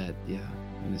in bed, yeah,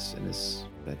 in his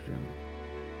bedroom.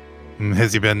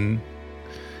 Has he been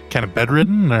kind of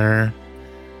bedridden, or?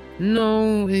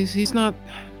 No, he's not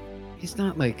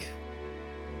like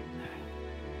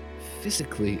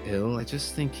physically ill. I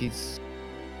just think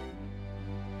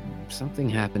something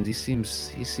happened. He seems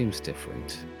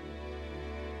different.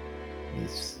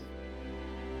 He's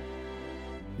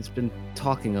been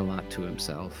talking a lot to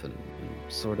himself and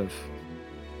sort of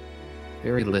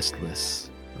very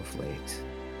listless of late.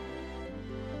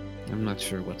 I'm not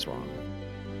sure what's wrong.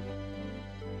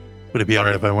 Would it be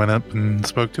alright if I went up and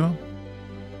spoke to him?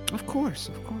 Of course,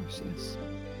 yes.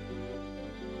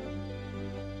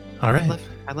 All right.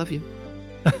 I love you.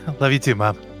 Love you too,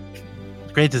 Mom.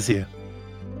 Great to see you.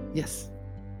 Yes.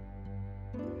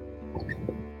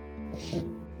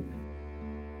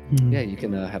 Hmm. Yeah, you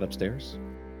can head upstairs.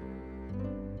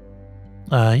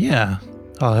 Yeah.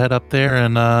 I'll head up there,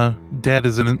 and Dad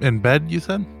is in bed, you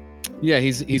said? Yeah,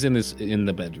 he's in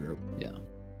the bedroom. Yeah.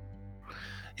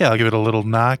 Yeah, I'll give it a little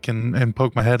knock and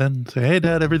poke my head in. Say, hey,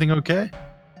 Dad, everything okay?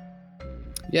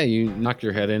 Yeah, you knock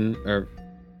your head in, or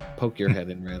poke your head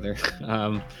in, rather.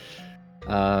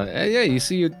 Yeah, you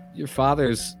see your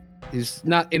father's. He's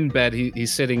not in bed.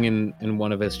 He's sitting in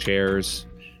one of his chairs,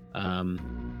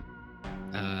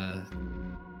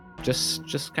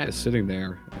 just kind of sitting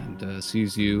there, and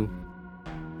sees you,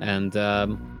 and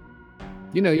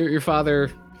your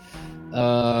father,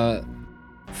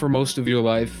 for most of your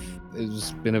life,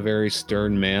 has been a very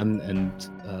stern man and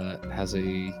has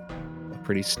a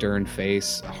pretty stern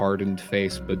face, a hardened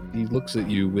face, but he looks at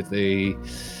you with a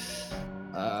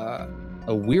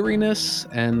weariness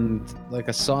and like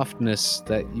a softness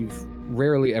that you've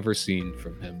rarely ever seen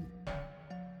from him.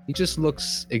 He just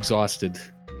looks exhausted,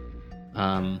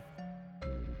 and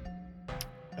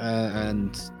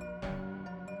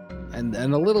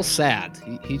a little sad.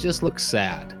 He just looks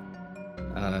sad,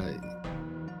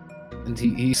 and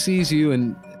he sees you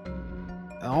and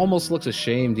almost looks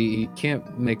ashamed. He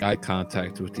can't make eye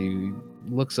contact with you.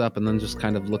 He looks up and then just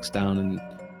kind of looks down, and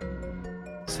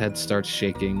his head starts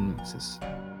shaking. He says,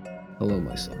 "Hello,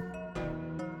 my son.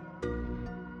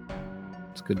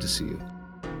 It's good to see you."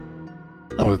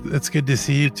 Oh, it's good to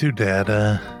see you too, Dad.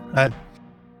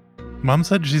 Mom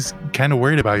said she's kind of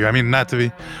worried about you. I mean, not to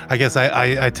be... I guess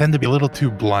I tend to be a little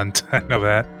too blunt. I know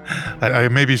that. I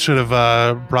maybe should have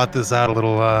brought this out a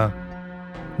little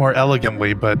more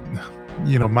elegantly, but,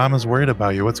 Mom is worried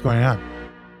about you. What's going on?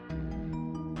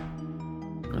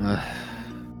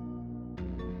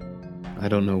 I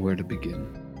don't know where to begin.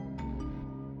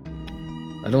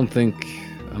 I don't think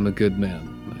I'm a good man,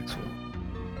 Maxwell.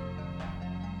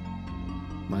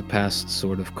 my past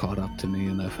sort of caught up to me,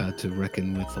 and I've had to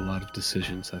reckon with a lot of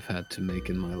decisions I've had to make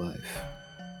in my life.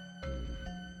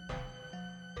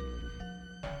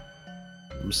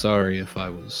 I'm sorry if I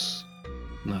was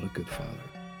not a good father.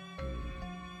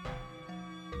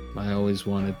 I always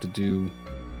wanted to do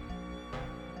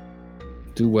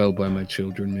well by my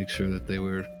children, make sure that they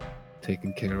were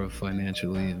taken care of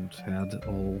financially and had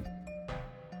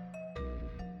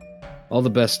all the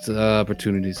best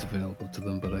opportunities available to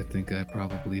them, but I think I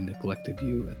probably neglected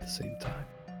you at the same time.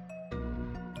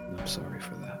 And I'm sorry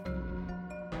for that.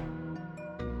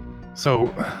 So,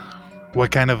 what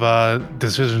kind of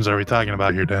decisions are we talking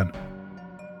about here, Dan?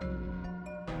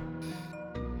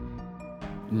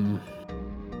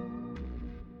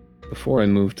 Before I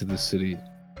moved to the city,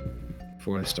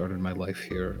 before I started my life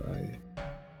here,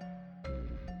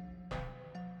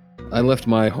 I left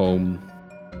my home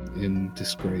in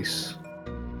disgrace,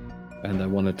 and I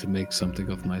wanted to make something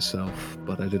of myself,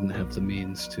 but I didn't have the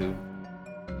means to.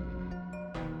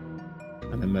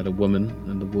 And I met a woman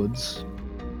in the woods,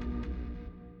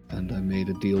 and I made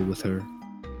a deal with her.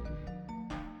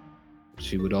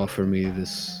 She would offer me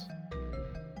this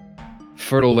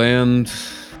fertile land,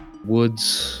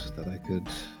 woods that I could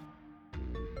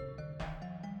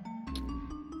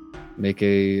make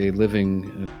a living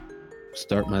and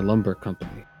start my lumber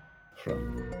company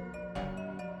from.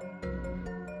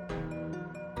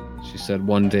 She said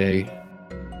one day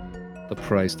the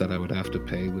price that I would have to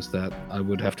pay was that I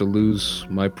would have to lose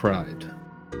my pride.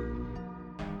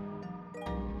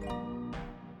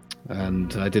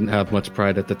 And I didn't have much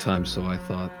pride at the time, so I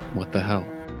thought, what the hell?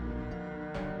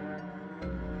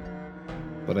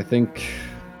 But I think,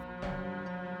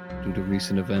 due to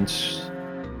recent events,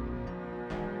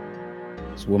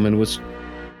 this woman was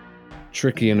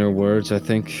tricky in her words. I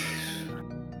think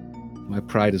my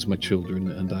pride is my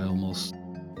children, and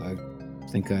I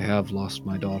think I have lost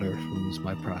my daughter, who is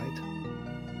my pride.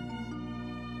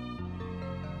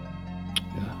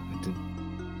 Yeah,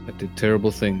 I did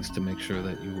terrible things to make sure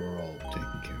that you were all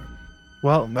taken care of.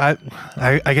 Well,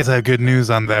 I guess I have good news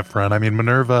on that front. I mean,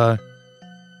 Minerva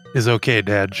is okay,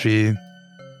 Dad.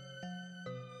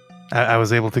 I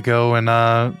was able to go and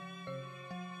I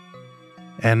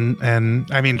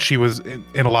mean, she was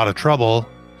in a lot of trouble,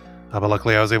 but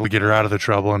luckily I was able to get her out of the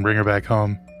trouble and bring her back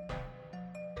home.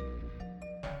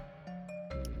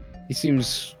 He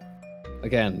seems,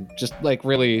 again, just like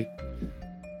really,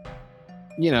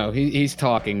 he's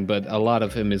talking, but a lot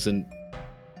of him isn't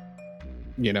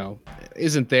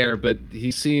there, but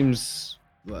he seems,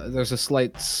 there's a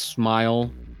slight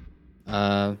smile.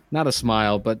 Not a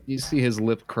smile, but you see his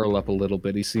lip curl up a little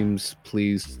bit. He seems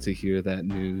pleased to hear that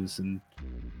news, and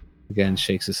again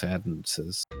shakes his head and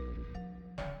says,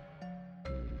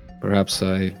 "Perhaps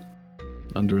I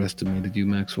underestimated you,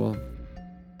 Maxwell.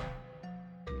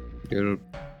 You're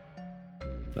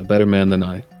a better man than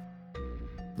I,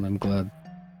 and I'm glad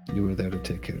you were there to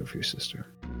take care of your sister.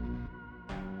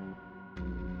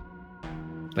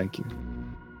 Thank you."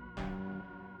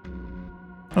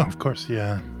 Oh, of course,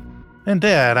 yeah. And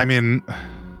Dad, I mean,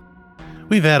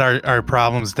 we've had our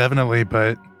problems, definitely,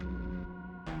 but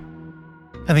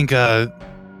I think a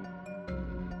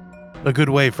good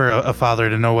way for a father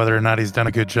to know whether or not he's done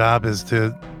a good job is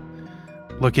to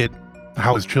look at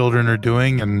how his children are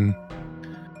doing, and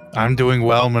I'm doing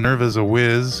well. Minerva's a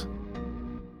whiz.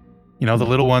 The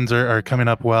little ones are coming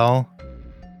up well.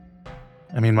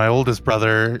 I mean, my oldest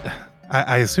brother,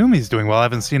 I assume he's doing well. I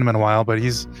haven't seen him in a while, but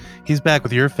he's back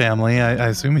with your family. I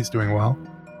assume he's doing well.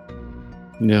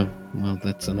 Yeah, well,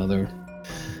 that's another.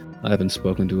 I haven't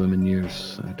spoken to him in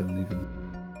years. I don't even.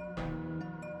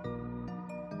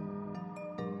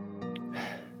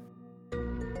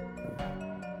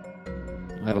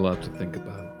 I have a lot to think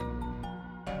about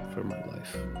for my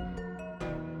life,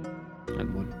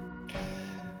 and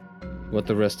what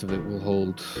the rest of it will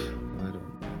hold. I don't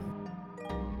know.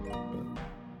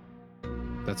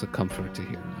 But that's a comfort to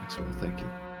hear, Maxwell. Thank you.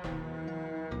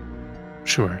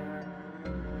 Sure.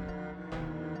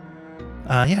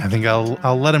 Yeah, I think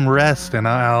I'll let him rest, and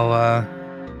I'll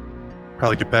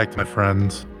probably get back to my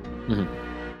friends. Mm-hmm.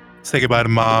 Say goodbye to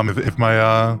Mom. If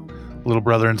my little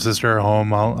brother and sister are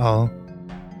home, I'll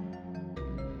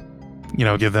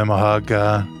give them a hug.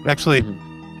 Actually,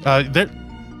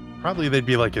 they'd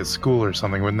be like at school or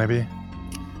something, wouldn't they be?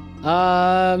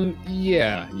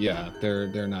 Yeah.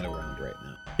 They're not around right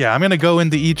now. Yeah, I'm gonna go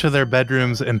into each of their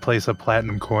bedrooms and place a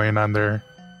platinum coin on their,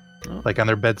 on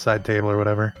their bedside table or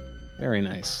whatever. Very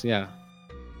nice. Yeah.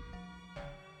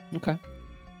 Okay.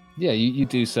 Yeah, you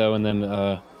do so, and then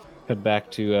head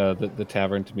back to the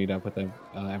tavern to meet up with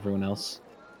everyone else.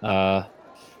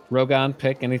 Rogan,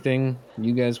 Pick, anything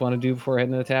you guys want to do before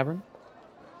heading to the tavern?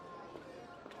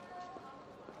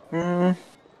 Didn't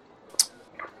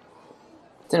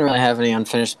really have any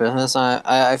unfinished business.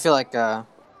 I feel like I'm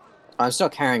still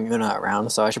carrying Una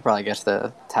around, so I should probably get to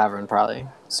the tavern probably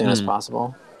as soon as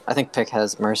possible. I think Pick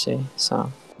has Mercy,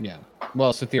 so... Yeah.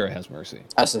 Well, Sathira has Mercy.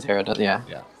 Oh, Sathira does, yeah.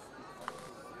 Yeah.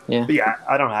 Yeah. But yeah,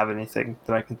 I don't have anything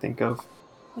that I can think of.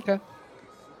 Okay.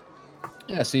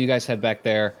 Yeah, so you guys head back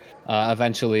there.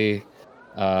 Eventually,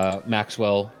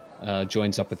 Maxwell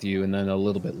joins up with you, and then a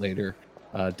little bit later,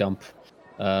 Dump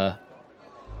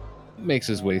makes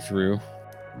his way through.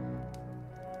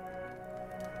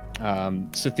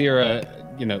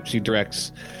 Sathira, she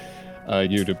directs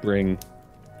you to bring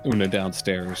Una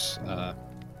downstairs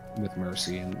with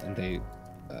Mercy, and they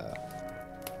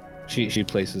she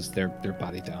places their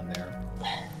body down there.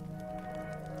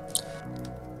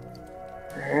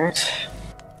 Alright.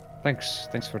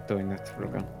 Thanks for doing that,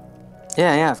 Rogan.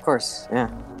 Yeah, of course. Yeah.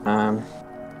 I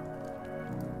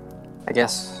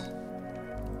guess.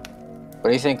 What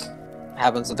do you think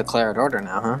happens with the Declared Order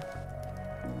now, huh?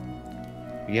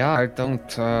 Yeah, I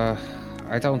don't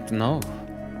know.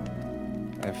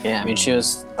 Yeah, I mean, she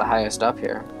was the highest up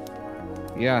here.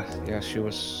 Yeah, she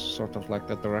was sort of like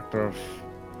the director of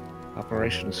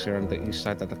operations here on the east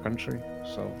side of the country.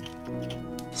 So,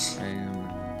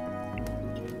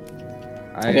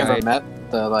 Have you ever met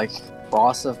the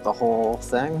boss of the whole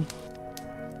thing?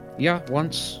 Yeah,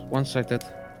 once I did.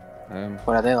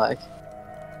 What are they like?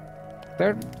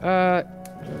 They're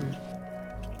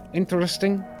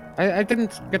interesting. I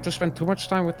didn't get to spend too much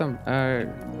time with them.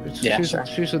 She's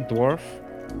a dwarf.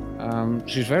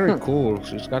 She's very cool.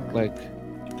 She's got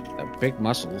big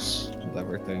muscles and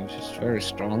everything. She's very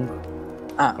strong.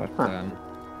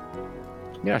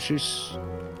 Yeah, she's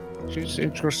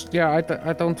interesting. Yeah,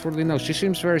 I don't really know. She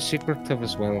seems very secretive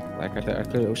as well.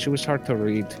 She was hard to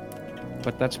read,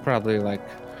 but that's probably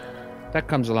that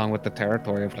comes along with the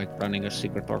territory of running a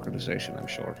secret organization, I'm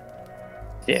sure.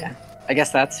 Yeah, I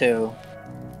guess that's who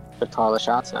would call the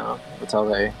shots now until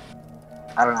they.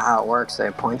 I don't know how it works. They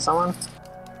appoint someone.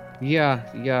 Yeah,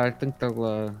 I think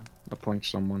they'll appoint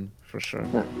someone for sure.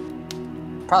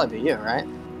 Probably be you, right?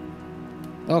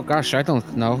 Oh gosh, I don't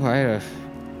know. No,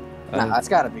 it's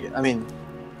gotta be. I mean,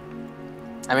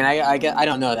 I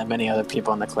don't know that many other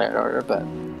people in the Declared Order, but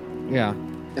yeah,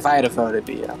 if I had a vote, it'd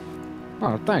be you.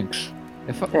 Oh, thanks.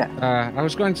 I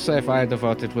was going to say if I had a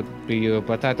vote, it would be you,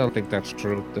 but I don't think that's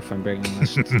true. If I'm being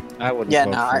honest, I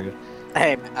wouldn't vote for you.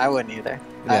 Hey, I wouldn't either.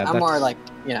 Yeah, I'm more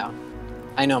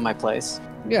I know my place.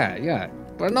 Yeah,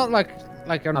 but not like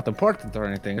you're not important or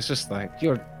anything. It's just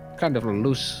you're kind of a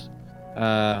loose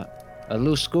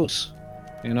goose,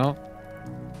 No.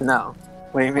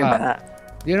 What do you mean by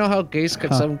that? You know how geese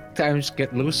can sometimes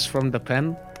get loose from the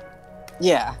pen?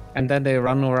 Yeah. And then they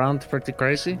run around pretty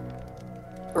crazy?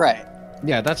 Right.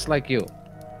 Yeah, that's like you.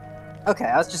 Okay,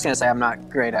 I was just gonna say I'm not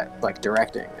great at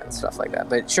directing and stuff like that,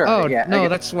 but sure. Oh, yeah. No,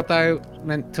 that's what I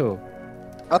meant too.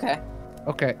 Okay.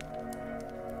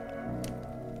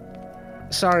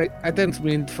 Sorry, I didn't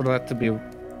mean for that to be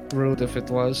rude if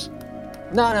it was.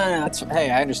 No.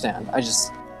 Hey, I understand. I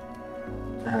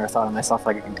never thought of myself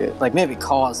like a good, maybe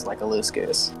Cause like a loose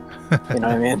goose. You know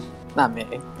what I mean? Not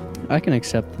me. I can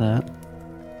accept that.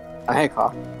 Oh, hey,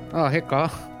 Caw. Oh, hey, Caw.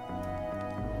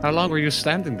 How long were you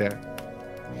standing there?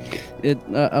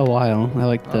 A while. I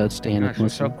like to stand and You're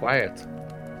so listen. quiet.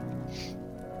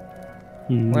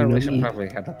 You Well, know we should me. probably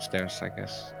head upstairs, I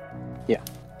guess. Yeah.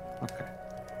 Okay.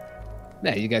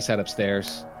 Yeah, you guys head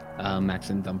upstairs.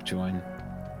 Max and Dump join.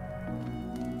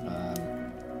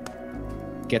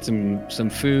 Get some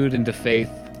food into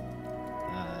Faith,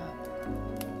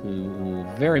 who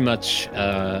very much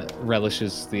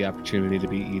relishes the opportunity to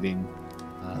be eating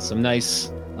some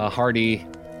nice, hearty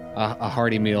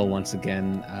meal once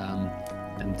again,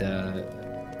 and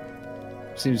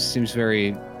seems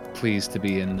very pleased to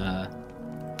be in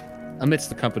amidst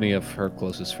the company of her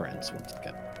closest friends once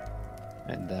again.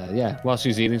 And while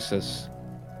she's eating, she says,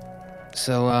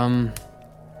 "So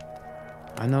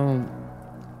I know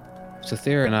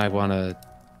Sathira and I want to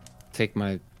take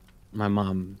my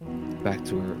mom back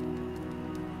to her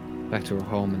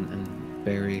home and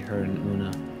bury her and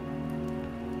Una.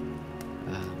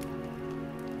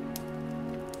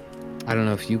 I don't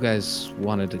know if you guys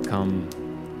wanted to come,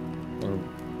 or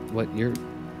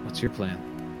what's your plan?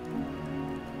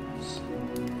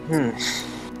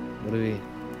 What do we?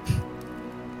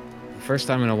 First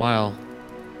time in a while,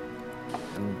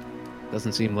 and it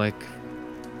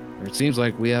seems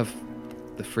like we have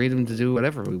the freedom to do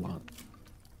whatever we want.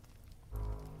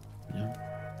 Yeah.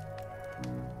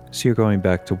 So you're going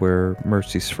back to where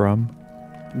Mercy's from?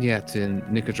 Yeah, to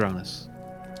Nicodranus.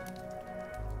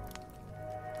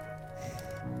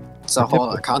 It's a whole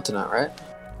other continent, right?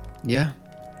 Yeah.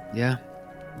 Yeah.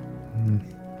 Hmm.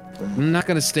 I'm not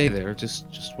gonna stay there. Just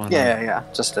want. Yeah.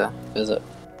 Just to visit.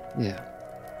 Yeah.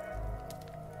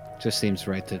 Just seems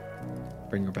right to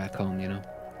bring her back home, you know?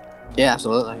 Yeah,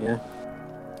 absolutely. Yeah.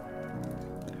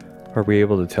 Are we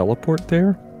able to teleport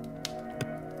there?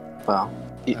 Well,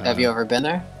 have you ever been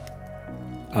there?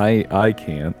 I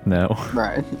can't. No.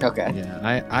 Right. Okay.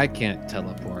 Yeah, I can't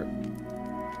teleport.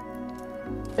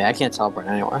 Yeah, I can't teleport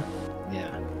anywhere.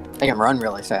 Yeah. I can run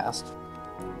really fast.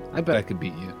 I bet I could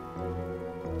beat you.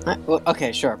 Well,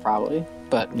 okay, sure, probably,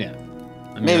 but Yeah.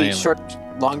 I mean, maybe I am- short,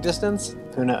 long distance.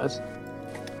 Who knows?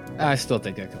 I still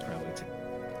think I could probably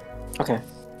take. Okay.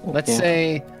 Let's Yeah.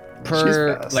 say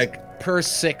per fast. per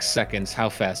 6 seconds, how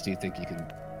fast do you think you can?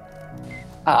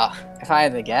 If I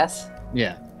had to guess,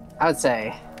 Yeah. I would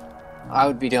say I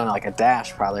would be doing like a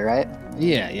dash, probably, right?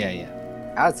 Yeah.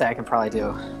 I would say I can probably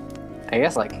do, I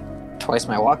guess, like twice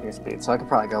my walking speed, so I could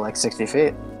probably go like 60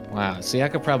 feet. Wow. See, I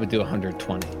could probably do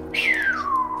 120.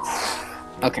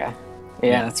 Okay. Yeah,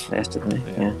 Yeah. that's faster than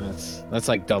me. Yeah. Yeah. That's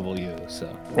like double you.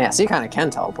 So. Yeah, so you kind of can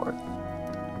teleport.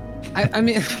 I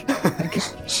mean.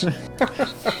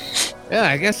 Yeah,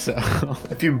 I guess so.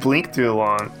 If you blink too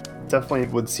long, definitely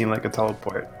would seem like a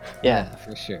teleport. Yeah.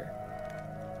 for sure.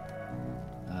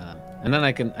 And then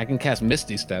I can cast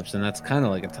Misty Steps, and that's kind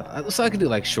of like so I could do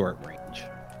like short range.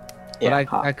 Yeah.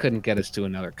 But I couldn't get us to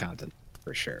another continent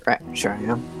for sure. Right. Sure.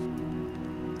 Yeah.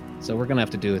 So we're gonna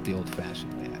have to do it the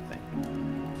old-fashioned way, I think.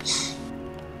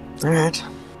 All right.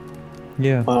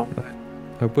 Yeah. Well,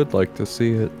 I would like to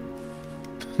see it.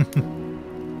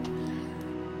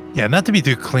 Yeah, not to be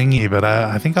too clingy, but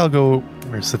I think I'll go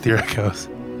where Sathira goes.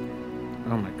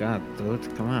 Oh my god,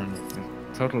 dude, come on!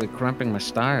 You're totally cramping my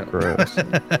style. Gross.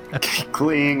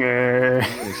 Klinger.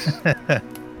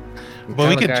 You Well,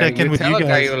 we tell a could guy- check in with tell you a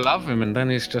guy guys. you love him, and then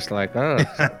he's just like, oh.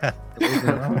 leave me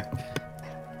alone."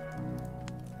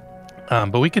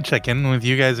 But we could check in with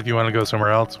you guys if you want to go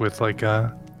somewhere else with like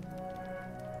that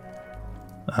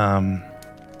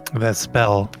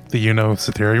spell that you know,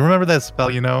 Sathira. You remember that spell,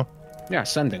 you know? Yeah,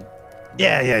 sending.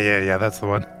 Yeah. That's the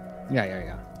one.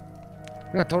 Yeah.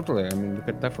 Yeah, totally. I mean, we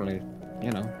could definitely,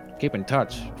 keep in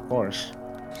touch, of course. I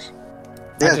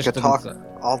yeah, just could didn't talk th-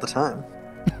 all the time.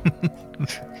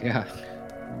 Yeah.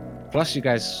 Plus, you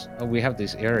guys, we have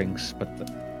these earrings, but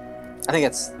I think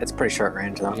it's pretty short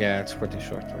range though. yeah, it's pretty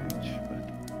short range. But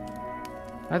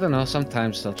I don't know.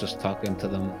 Sometimes I'll just talk into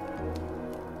them.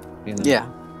 Yeah.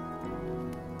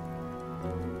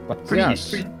 But Pretty, yes,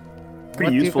 pretty, what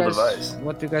pretty do you useful guys- device.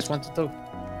 What do you guys want to do?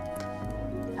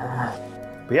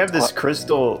 We have this What?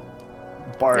 crystal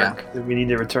bark Yeah. that we need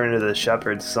to return to the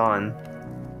shepherd's son.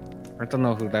 I don't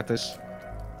know who that is.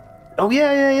 Oh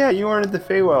yeah. You weren't at the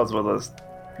Feywilds with us.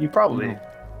 You probably. No.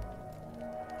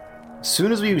 As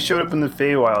soon as we showed up in the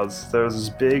Feywilds, there was this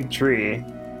big tree,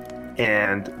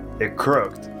 and it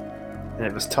croaked, and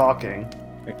it was talking.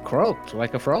 It croaked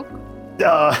like a frog.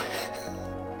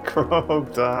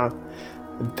 Croaked.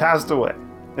 It passed away.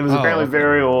 It was Oh, apparently okay.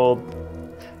 very old,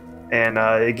 and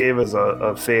it gave us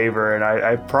a favor, and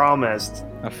I promised.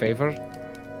 A favor?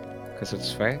 Because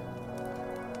it's fair.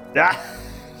 Yeah,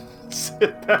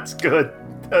 that's good.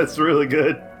 That's really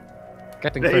good.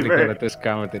 Getting pretty Favor. good at this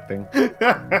comedy thing.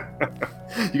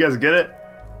 You guys get it?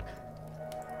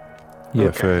 Yeah,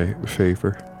 Okay.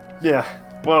 favor. Yeah.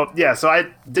 Well, yeah, so I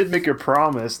did make a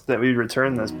promise that we'd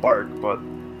return this bark, but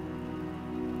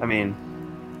I mean,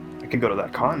 I could go to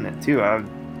that continent too.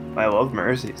 I love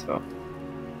Mercy, so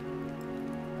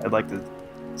I'd like to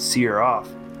see her off.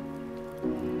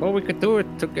 Well, we could do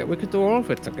it together. We could do all of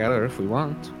it together if we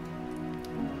want.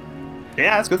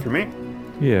 Yeah, that's good for me.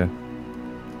 Yeah.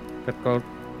 Could go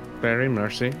bury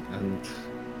Mercy and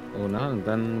Una, and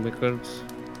then we could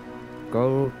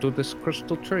go to this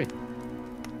crystal tree.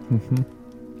 Hmm.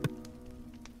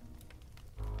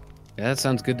 Yeah, that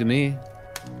sounds good to me.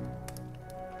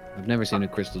 I've never seen a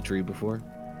crystal tree before.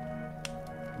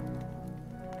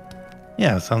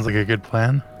 Yeah, sounds like a good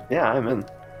plan. Yeah, I'm in.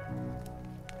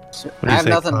 What do I you have say,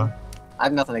 nothing. Flo? I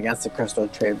have nothing against the crystal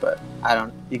tree, but I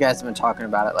don't. You guys have been talking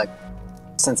about it like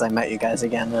since I met you guys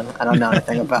again, and I don't know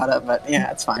anything about it. But yeah,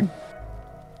 it's fine.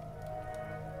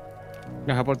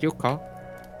 Now, how about you, Carl?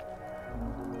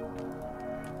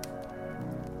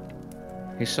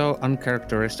 He's so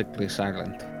uncharacteristically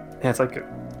silent. Yeah, it's like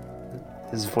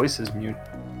his voice is mute.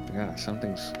 Yeah,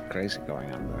 something's crazy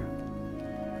going on there.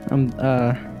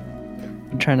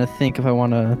 I'm trying to think if I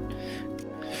want to.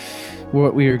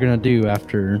 What we were gonna do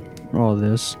after all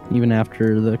this, even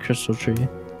after the crystal tree.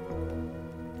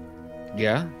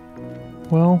 Yeah?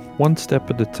 Well, one step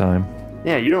at a time.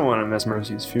 Yeah, you don't want to miss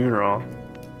Mercy's funeral.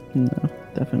 No,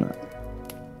 definitely not.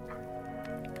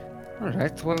 All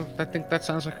right. Well, I think that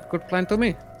sounds like a good plan to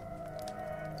me.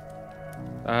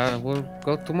 We'll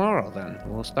go tomorrow then.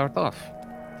 We'll start off.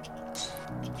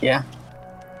 Yeah.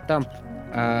 Dump.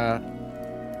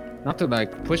 Not to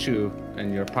like push you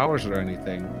and your powers or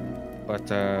anything, but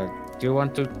do you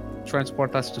want to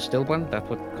transport us to Stillborn? That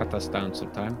would cut us down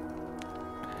some time.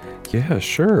 Yeah,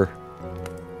 sure.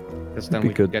 Because then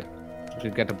That'd we be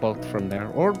could get a boat from there,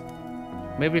 or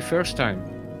maybe first time,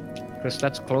 because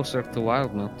that's closer to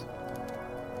Wildmount.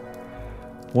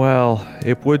 Well,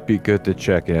 it would be good to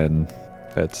check in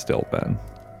at Stillben.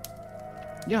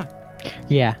 Yeah.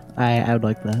 Yeah, I would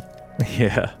like that.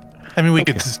 Yeah. I mean, we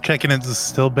could just check in at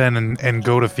Stillben and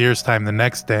go to Fierce Time the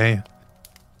next day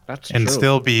That's and true.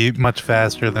 still be much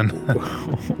faster than.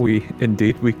 we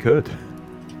could.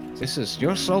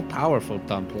 You're so powerful,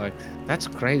 Dump. Like that's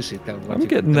crazy. That what I'm you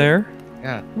can getting do. there.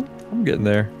 Yeah, I'm getting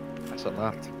there. that's a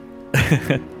lot.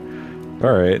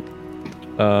 All right.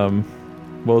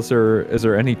 Well, is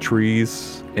there any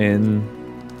trees in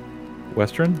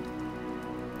Western?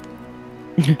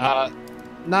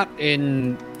 Not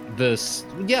in this.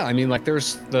 Yeah, I mean, like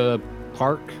there's the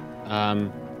park,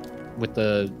 with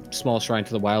the small shrine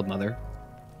to the Wild Mother.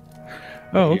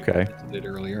 Oh, You okay. Did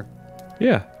earlier.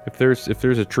 Yeah. If there's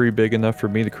a tree big enough for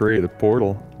me to create a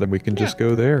portal, then we can just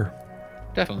go there.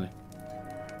 Definitely.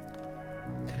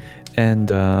 And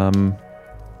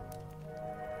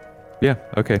yeah.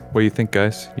 Okay. What do you think,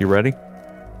 guys? You ready?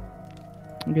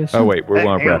 I guess. Oh wait, we Hey,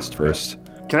 want to hang on. rest first.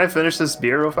 Can I finish this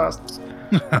beer real fast?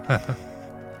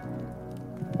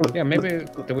 Yeah, maybe.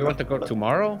 Do we want to go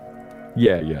tomorrow?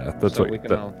 Yeah. That's so what. we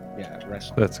can all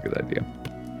rest. That's a good idea.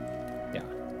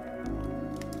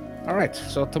 All right.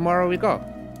 So tomorrow we go.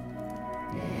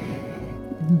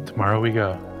 Tomorrow we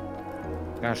go.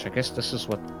 Gosh, I guess this is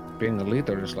what being a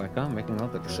leader is like, huh? Making all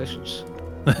the decisions.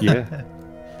 Yeah.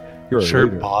 You're a Sure,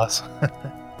 leader. boss. I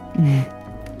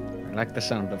like the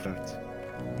sound of that.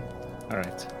 All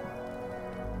right.